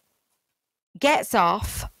gets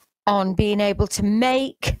off on being able to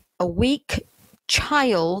make a weak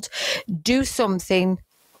child do something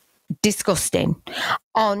disgusting,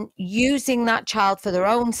 on using that child for their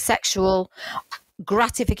own sexual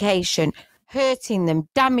gratification, hurting them,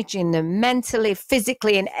 damaging them mentally,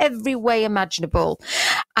 physically, in every way imaginable.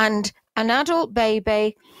 And an adult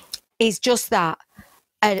baby is just that.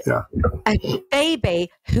 A baby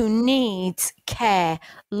who needs care,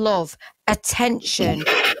 love, attention.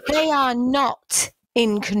 They are not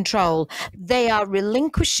in control. They are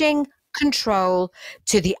relinquishing control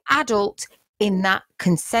to the adult in that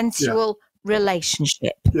consensual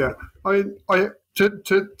relationship. Yeah, to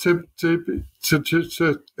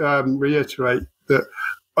reiterate that,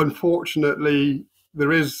 unfortunately,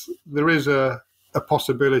 there is a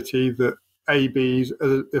possibility that ABs,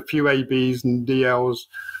 a few ABs and DLs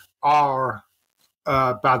are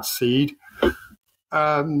bad seed.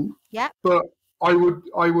 But I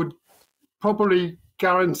would probably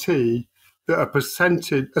guarantee that a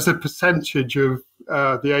percentage of the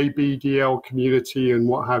ABDL community and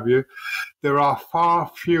what have you, there are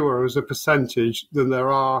far fewer as a percentage than there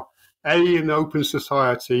are in open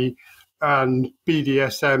society and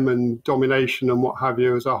BDSM and domination and what have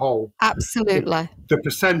you as a whole. Absolutely. The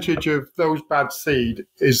percentage of those bad seed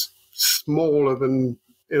is smaller than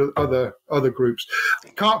other groups.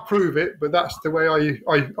 Can't prove it, but that's the way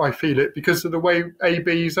I feel it because of the way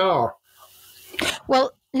ABs are.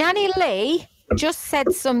 Well, Nanny Lee just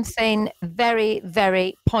said something very,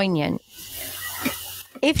 very poignant.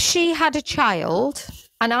 If she had a child,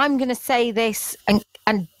 and I'm going to say this and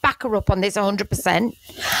back her up on this 100%,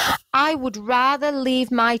 I would rather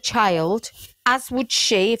leave my child, as would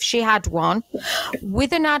she if she had one,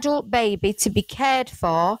 with an adult baby to be cared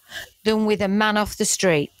for than with a man off the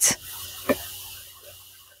street.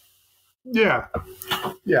 Yeah.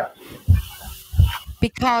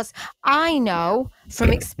 Because I know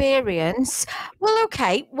from experience, well,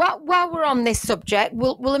 okay, while we're on this subject,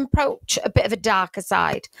 we'll approach a bit of a darker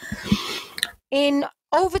side. In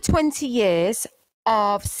over 20 years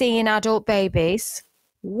of seeing adult babies,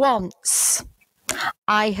 once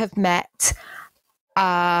I have met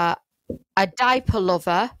a diaper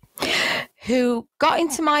lover who got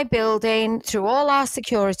into my building through all our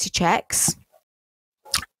security checks,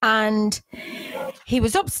 and he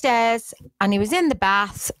was upstairs and he was in the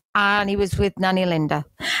bath and he was with Nanny Linda.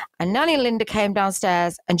 And Nanny Linda came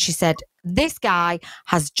downstairs and she said, "This guy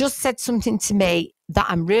has just said something to me that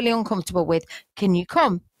I'm really uncomfortable with. Can you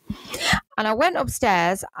come?" And I went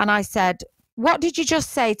upstairs and I said, "What did you just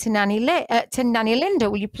say to Nanny Linda?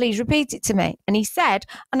 Will you please repeat it to me?" And he said,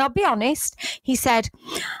 and I'll be honest, he said,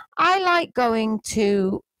 "I like going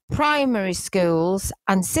to primary schools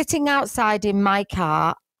and sitting outside in my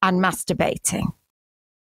car and masturbating."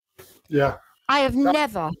 Yeah. I have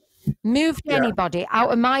never moved anybody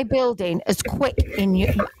out of my building as quick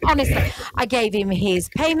honestly, I gave him his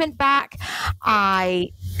payment back. I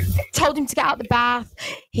told him to get out the bath.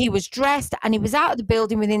 He was dressed and he was out of the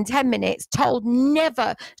building within 10 minutes, told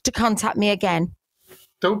never to contact me again.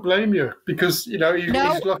 Don't blame you because, he's lucky.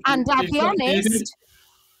 And I'll be honest.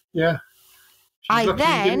 Yeah. I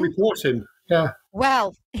then report him. Yeah.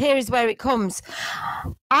 Well, here is where it comes.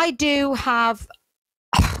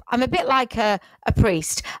 I'm a bit like a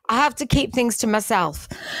priest. I have to keep things to myself.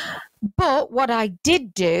 But what I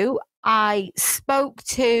did do, I spoke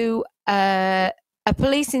to a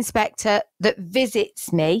police inspector that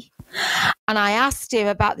visits me, and I asked him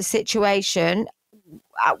about the situation,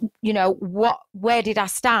 where did I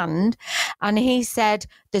stand? And he said,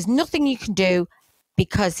 there's nothing you can do,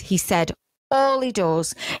 because he said all he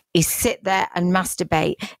does is sit there and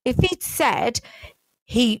masturbate. If he'd said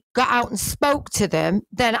he got out and spoke to them,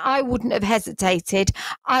 then I wouldn't have hesitated.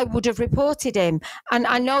 I would have reported him. And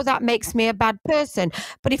I know that makes me a bad person.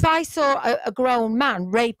 But if I saw a grown man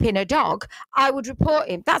raping a dog, I would report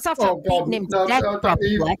him. That's after I've beaten him to death,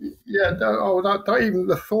 probably. Not even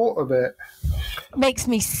the thought of it. Makes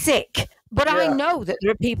me sick. But I know that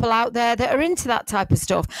there are people out there that are into that type of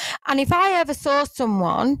stuff. And if I ever saw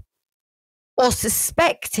someone or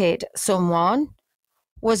suspected someone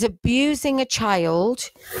was abusing a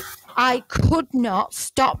child, I could not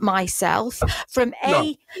stop myself from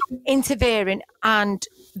A, interfering, and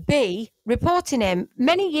B, reporting him.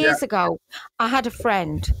 Many years ago, I had a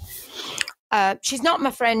friend. She's not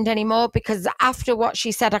my friend anymore, because after what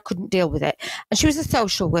she said, I couldn't deal with it. And she was a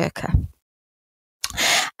social worker.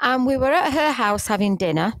 And we were at her house having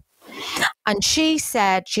dinner. And she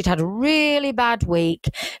said she'd had a really bad week.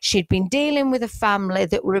 She'd been dealing with a family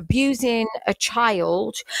that were abusing a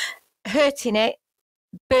child, hurting it,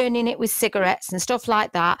 burning it with cigarettes and stuff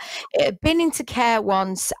like that. It had been into care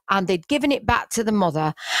once, and they'd given it back to the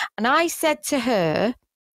mother. And I said to her,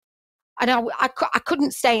 and I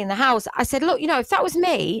couldn't stay in the house. I said, look, if that was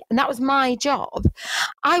me and that was my job,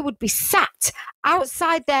 I would be sat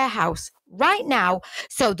outside their house right now,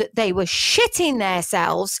 so that they were shitting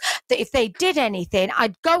themselves, that if they did anything,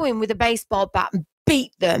 I'd go in with a baseball bat and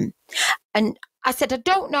beat them. And I said, I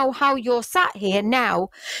don't know how you're sat here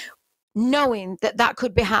now knowing that that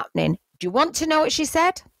could be happening. Do you want to know what she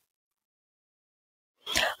said?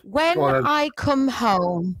 When I come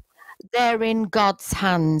home, they're in God's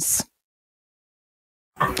hands.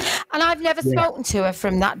 And I've never spoken to her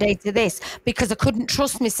from that day to this, because I couldn't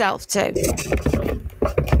trust myself to.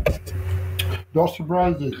 Not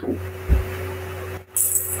surprising.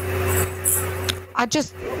 That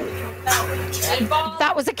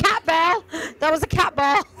was a cat bell. That was a cat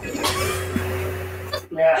bell.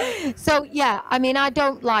 Yeah. So, I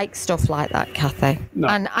don't like stuff like that, Kathy. No.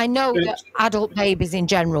 And I know that adult babies in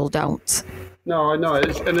general don't. No, I know.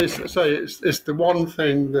 It's the one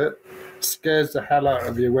thing that scares the hell out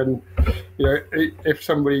of you when, if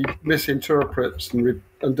somebody misinterprets and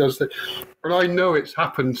does that. And I know it's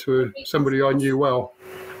happened to somebody I knew well.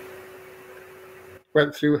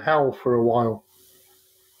 Went through hell for a while.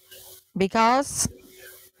 Because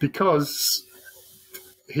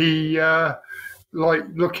he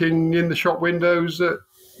liked looking in the shop windows at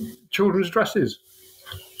children's dresses.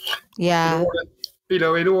 Yeah.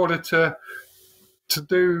 In order to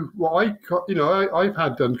do what I've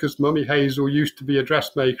had done, because Mummy Hazel used to be a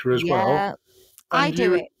dressmaker as well. Yeah, I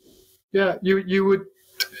do it. Yeah, you would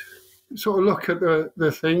sort of look at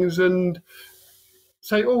the things and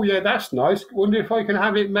say, oh, yeah, that's nice. Wonder if I can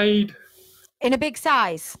have it made in a big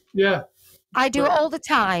size. Yeah. I do it all the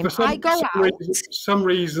time. I go out.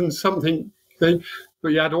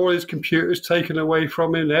 But he had all his computers taken away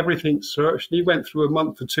from him, everything searched, and he went through a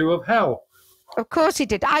month or two of hell. Of course he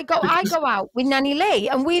did. I go out with Nanny Lee,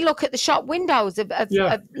 and we look at the shop windows of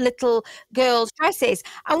little girls' dresses,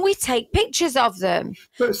 and we take pictures of them.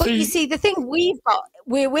 But you see, the thing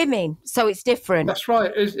we're women, so it's different. That's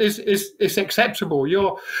right. It's acceptable.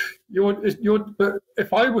 But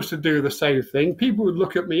if I was to do the same thing, people would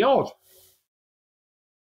look at me odd.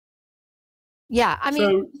 Yeah, I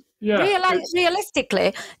mean.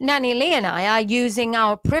 Realistically, Nanny Lee and I are using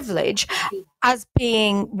our privilege as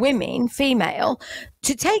being women, female,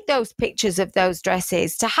 to take those pictures of those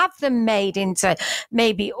dresses, to have them made into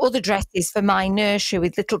maybe other dresses for my nursery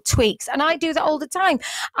with little tweaks. And I do that all the time.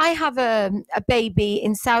 I have a baby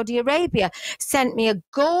in Saudi Arabia sent me a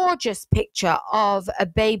gorgeous picture of a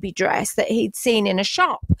baby dress that he'd seen in a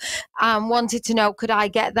shop and wanted to know, could I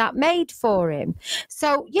get that made for him?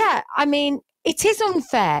 So, it is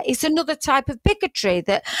unfair. It's another type of bigotry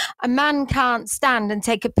that a man can't stand and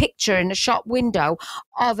take a picture in a shop window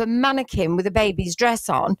of a mannequin with a baby's dress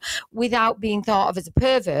on without being thought of as a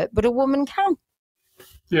pervert, but a woman can.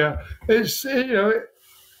 Yeah, it's, I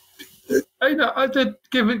did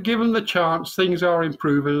given the chance, things are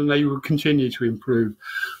improving and they will continue to improve.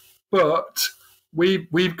 But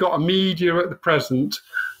we've got a media at the present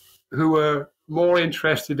who are more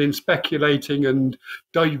interested in speculating and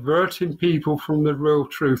diverting people from the real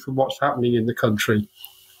truth of what's happening in the country.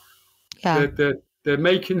 Yeah. They're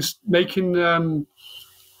making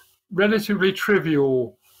relatively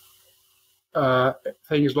trivial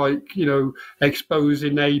things like,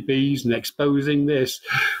 exposing ABs and exposing this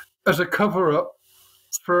as a cover-up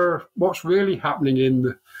for what's really happening in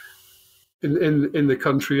the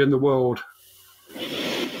country and the world.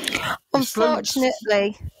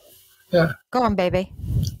 Unfortunately. Yeah. Go on, baby.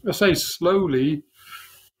 I say slowly,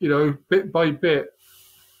 bit by bit,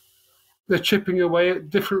 they're chipping away at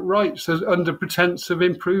different rights under pretense of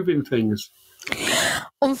improving things.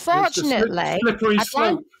 Unfortunately, it's a slippery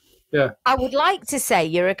slope. I would like to say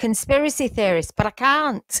you're a conspiracy theorist, but I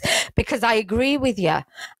can't, because I agree with you.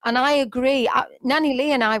 And I agree. Nanny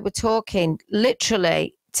Lee and I were talking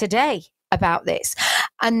literally today about this,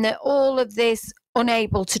 and that all of this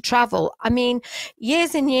unable to travel. I mean,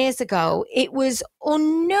 years and years ago, it was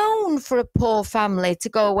unknown for a poor family to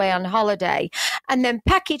go away on holiday, and then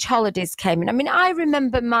package holidays came in. I mean, I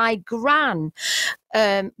remember my gran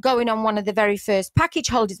going on one of the very first package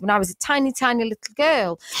holidays when I was a tiny, tiny little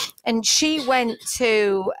girl, and she went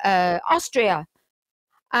to Austria,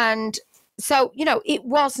 and so, it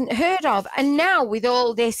wasn't heard of. And now with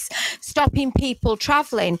all this stopping people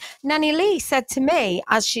travelling, Nanny Lee said to me,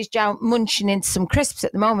 as she's down munching into some crisps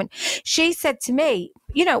at the moment, she said to me,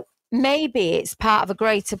 maybe it's part of a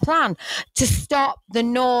greater plan to stop the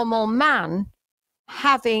normal man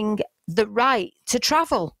having the right to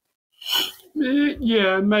travel.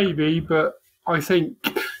 Yeah, maybe, but I think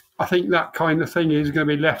that kind of thing is going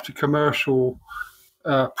to be left to commercial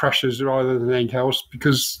pressures rather than anything else,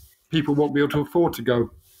 because people won't be able to afford to go.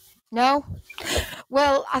 No.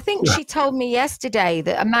 Well, I think she told me yesterday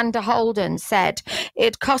that Amanda Holden said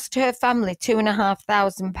it cost her family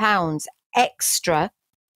 £2,500 extra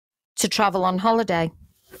to travel on holiday.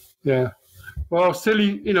 Yeah. Well,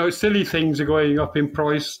 silly things are going up in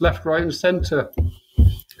price left, right and centre.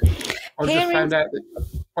 I just found out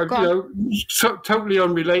that, totally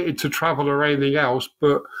unrelated to travel or anything else,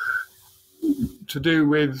 but to do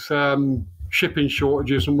with shipping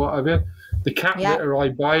shortages and whatever, the cat litter I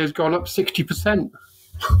buy has gone up 60%.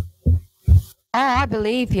 Oh, I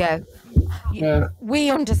believe you. Yeah. We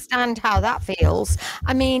understand how that feels.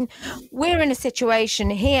 I mean, we're in a situation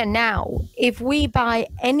here now. If we buy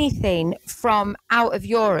anything from out of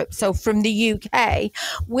Europe, so from the UK,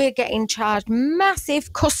 we're getting charged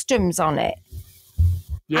massive customs on it.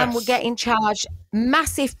 Yes. And we're getting charged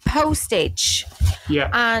massive postage. Yeah.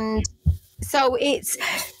 And so it's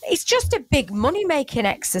just a big money-making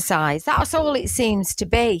exercise. That's all it seems to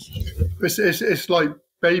be. It's like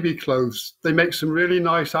baby clothes. They make some really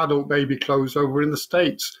nice adult baby clothes over in the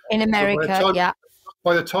States. In America, so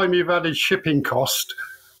by the time you've added shipping cost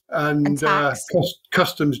and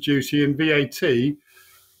customs duty and VAT,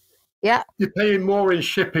 you're paying more in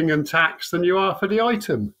shipping and tax than you are for the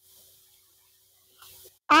item.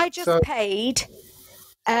 I just paid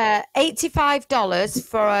 $85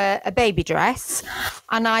 for a baby dress,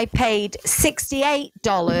 and I paid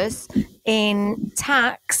 $68 in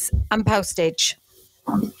tax and postage.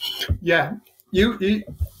 Yeah, you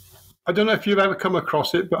I don't know if you've ever come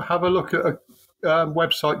across it, but have a look at a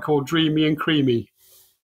website called Dreamy and Creamy.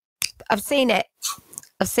 I've seen it.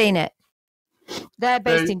 They're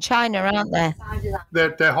based in China, aren't they?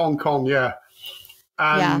 They're Hong Kong, yeah.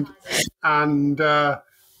 And the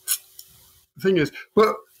thing is,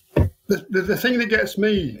 but the thing that gets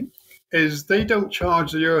me is they don't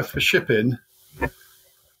charge the earth for shipping,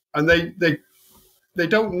 and they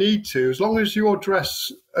don't need to. As long as your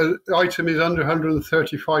dress item is under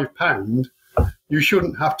 £135, you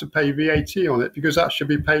shouldn't have to pay VAT on it, because that should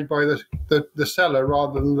be paid by the seller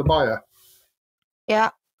rather than the buyer.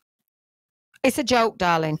 Yeah. It's a joke,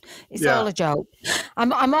 darling. It's all a joke.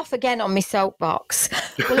 I'm off again on my soapbox.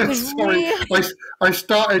 Well, it was sorry, I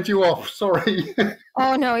started you off. Sorry.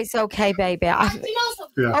 Oh, no, it's okay, baby.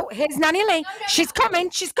 Oh, here's Nanny Lee. She's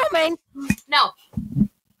coming. No.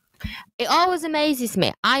 It always amazes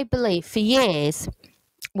me. I believe for years,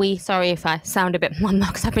 sorry if I sound a bit mum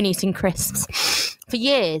because I've been eating crisps. For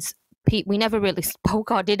years, we never really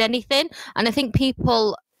spoke or did anything. And I think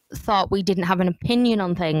people thought we didn't have an opinion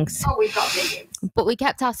on things. Oh, we got opinions. But we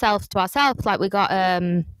kept ourselves to ourselves. Like we got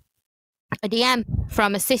a DM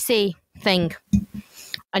from a Sissy thing.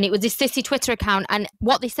 And it was this Sissy Twitter account. And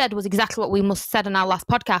what they said was exactly what we must have said on our last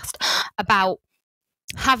podcast about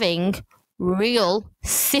having real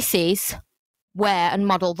sissies wear and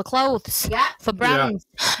model the clothes for brands.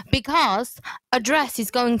 Because a dress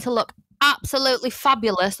is going to look absolutely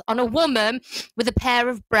fabulous on a woman with a pair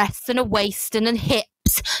of breasts and a waist and a hips.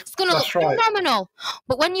 It's going to look phenomenal.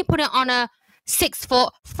 But when you put it on a 6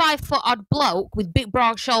 foot, 5 foot odd bloke with big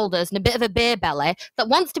broad shoulders and a bit of a beer belly that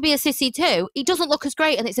wants to be a sissy too, he doesn't look as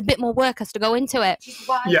great, and it's a bit more work has to go into it.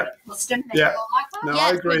 No,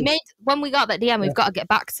 I agree. When we got that DM, we've got to get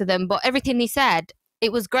back to them. But everything they said,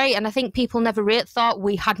 it was great, and I think people never thought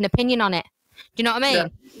we had an opinion on it. you know what I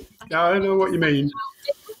mean? Yeah, I know what you mean.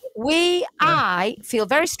 I feel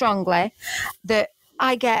very strongly that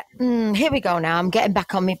I get, here we go now, I'm getting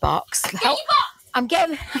back on my box. I'm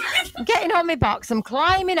getting on my box. I'm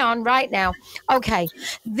climbing on right now. Okay,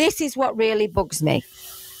 this is what really bugs me.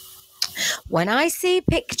 When I see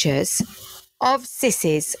pictures of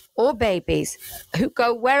sissies or babies who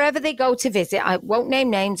go wherever they go to visit, I won't name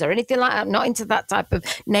names or anything like that, I'm not into that type of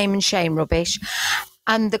name and shame rubbish,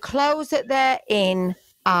 and the clothes that they're in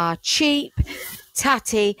are cheap,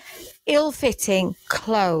 tatty, ill-fitting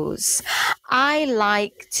clothes. I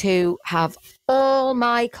like to have all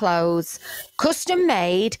my clothes custom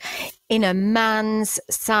made in a man's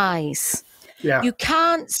size. Yeah. You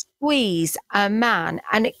can't squeeze a man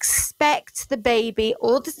and expect the baby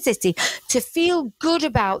or the sissy to feel good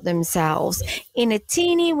about themselves in a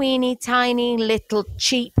teeny weeny tiny little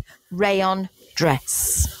cheap rayon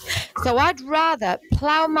dress. So I'd rather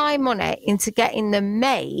plough my money into getting them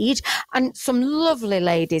made, and some lovely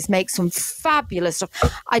ladies make some fabulous stuff.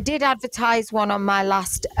 I did advertise one on my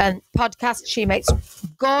last podcast. She makes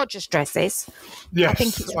gorgeous dresses. Yes, I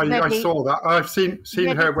think it's I saw that. I've seen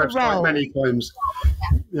her website many times.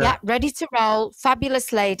 Yeah, ready to roll.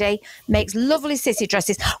 Fabulous lady, makes lovely sissy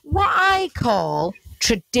dresses. What I call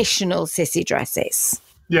traditional sissy dresses.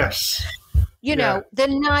 Yes. You know, the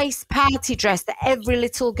nice party dress that every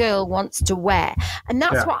little girl wants to wear. And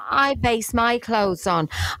that's what I base my clothes on.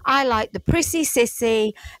 I like the prissy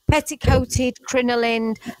sissy, petticoated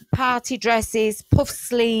crinoline, party dresses, puff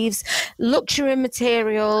sleeves, luxury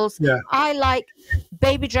materials. Yeah. I like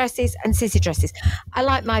baby dresses and sissy dresses. I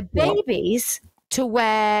like my babies to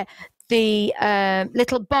wear the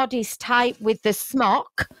little bodice type with the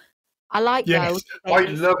smock. I like those. I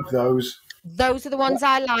love those. Those are the ones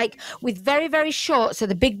I like, with very, very short, so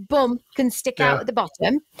the big bum can stick out at the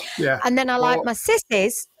bottom. Yeah. And then I like my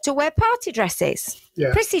sissies to wear party dresses,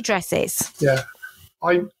 prissy dresses. Yeah.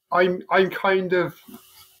 I'm kind of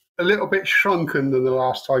a little bit shrunken than the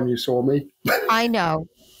last time you saw me. I know.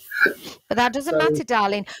 But that doesn't matter,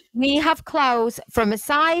 darling. We have clothes from a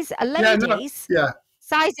ladies,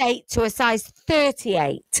 size 8 to a size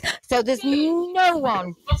 38. So there's no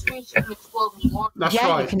one. That's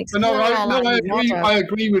right. I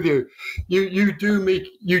agree with you. You do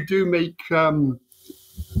make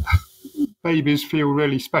babies feel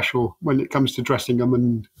really special when it comes to dressing them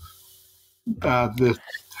and the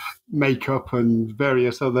makeup and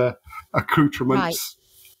various other accoutrements.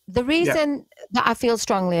 Right. The reason that I feel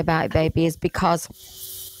strongly about it, baby, is because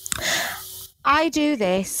I do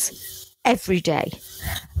this every day.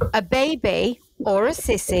 A baby or a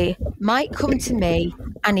sissy might come to me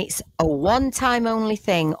and it's a one-time only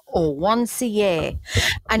thing or once a year,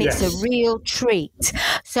 and it's a real treat.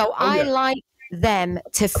 So I like them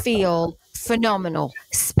to feel phenomenal,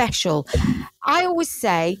 special. I always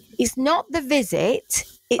say it's not the visit,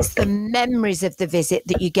 it's the memories of the visit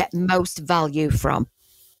that you get most value from.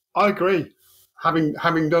 I agree,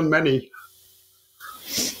 having done many.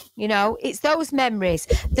 You know, it's those memories,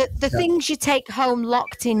 the things you take home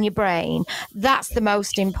locked in your brain. That's the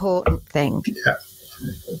most important thing. Yeah.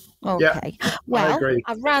 Okay. Well,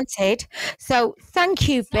 I've ranted. So thank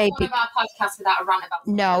you, baby. One of our podcasts without a rant about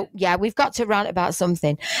something. No, we've got to rant about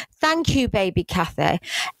something. Thank you, Baby Caffy,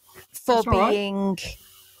 for being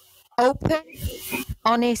open,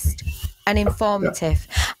 honest, and informative.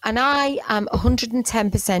 And I am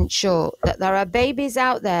 110% sure that there are babies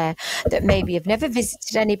out there that maybe have never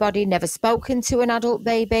visited anybody, never spoken to an adult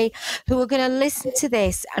baby, who are going to listen to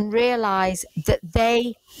this and realise that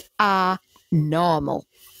they are normal.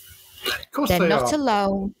 Of course They're they not are.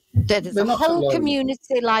 alone. There's a whole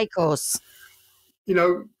community like us. You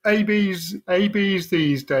know, ABs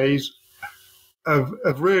these days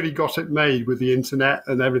have really got it made with the internet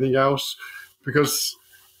and everything else, because,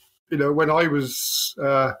 you know, when I was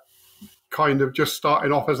kind of just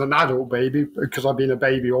starting off as an adult baby, because I've been a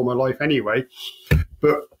baby all my life anyway,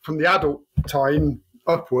 but from the adult time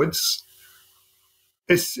upwards,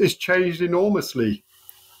 it's changed enormously.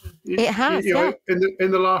 It has, you know, in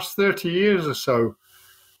the last 30 years or so.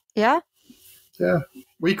 Yeah. Yeah.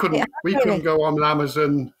 We couldn't go on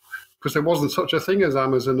Amazon, because there wasn't such a thing as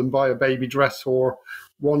Amazon, and buy a baby dress or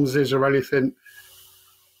onesies or anything.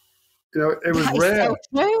 You know, it was rare. So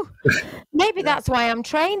true. Maybe that's why I'm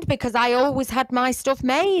trained, because I always had my stuff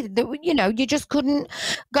made. That, you know, you just couldn't.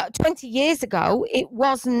 20 years ago, it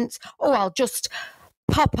wasn't, I'll just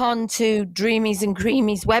pop on to Dreamies and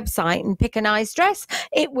Creamies website and pick a nice dress.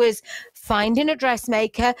 It was finding a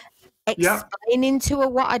dressmaker, explaining to her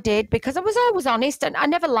what I did, because I was always honest and I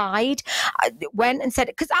never lied. I went and said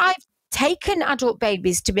it, because I've taken adult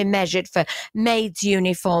babies to be measured for maids'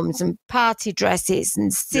 uniforms and party dresses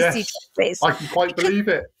and sissy dresses. I can quite believe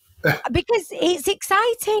it. Because it's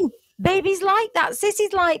exciting. Babies like that.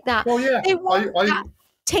 Sissies like that. Well, yeah. They want that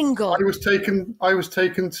tingle. I was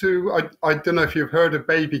taken to. I don't know if you've heard of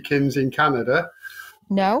Babykins in Canada.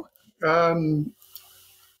 No.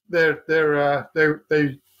 They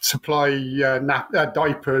supply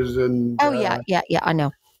diapers and. Oh yeah, I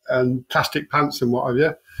know. And plastic pants and what have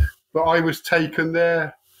you. But I was taken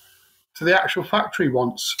there to the actual factory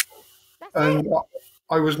once, and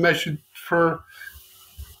I was measured for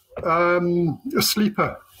a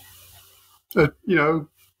sleeper,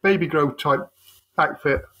 baby grow type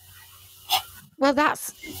outfit. Well,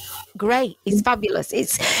 that's great. It's fabulous.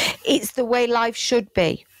 It's the way life should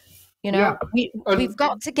be. We've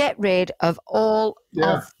got to get rid of all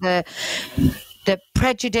of the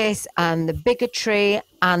prejudice and the bigotry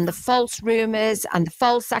and the false rumours and the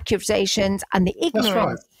false accusations and the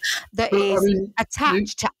ignorance that is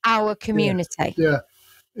attached to our community. Yeah.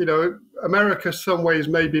 America some ways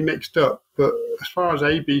may be mixed up, but as far as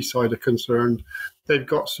AB side are concerned, they've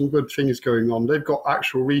got some good things going on. They've got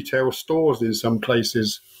actual retail stores in some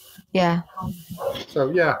places. Yeah.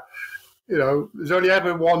 So, there's only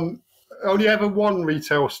ever one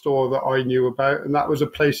retail store that I knew about, and that was a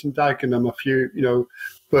place in Dagenham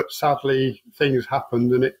but sadly things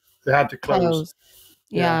happened and they had to close.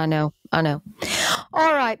 Yeah, I know.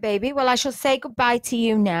 All right, baby. Well, I shall say goodbye to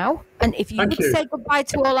you now. And if you would say goodbye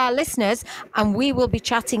to all our listeners, and we will be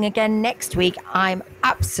chatting again next week, I'm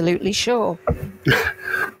absolutely sure.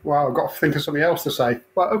 Wow, I've got to think of something else to say.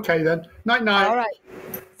 But okay then. Night. All right.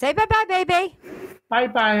 Say bye-bye, baby.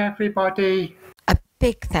 Bye-bye, everybody. A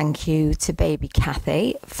big thank you to Baby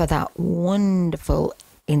Caffy for that wonderful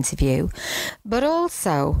interview, but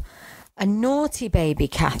also a naughty Baby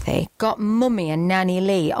Caffy got Mummy and Nanny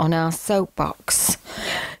Lee on our soapbox,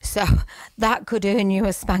 so that could earn you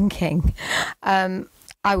a spanking.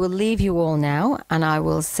 I will leave you all now, and I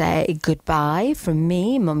will say goodbye from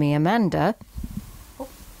me, Mummy Amanda.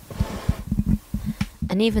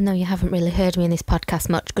 And even though you haven't really heard me in this podcast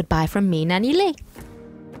much, goodbye from me, Nanny Lee.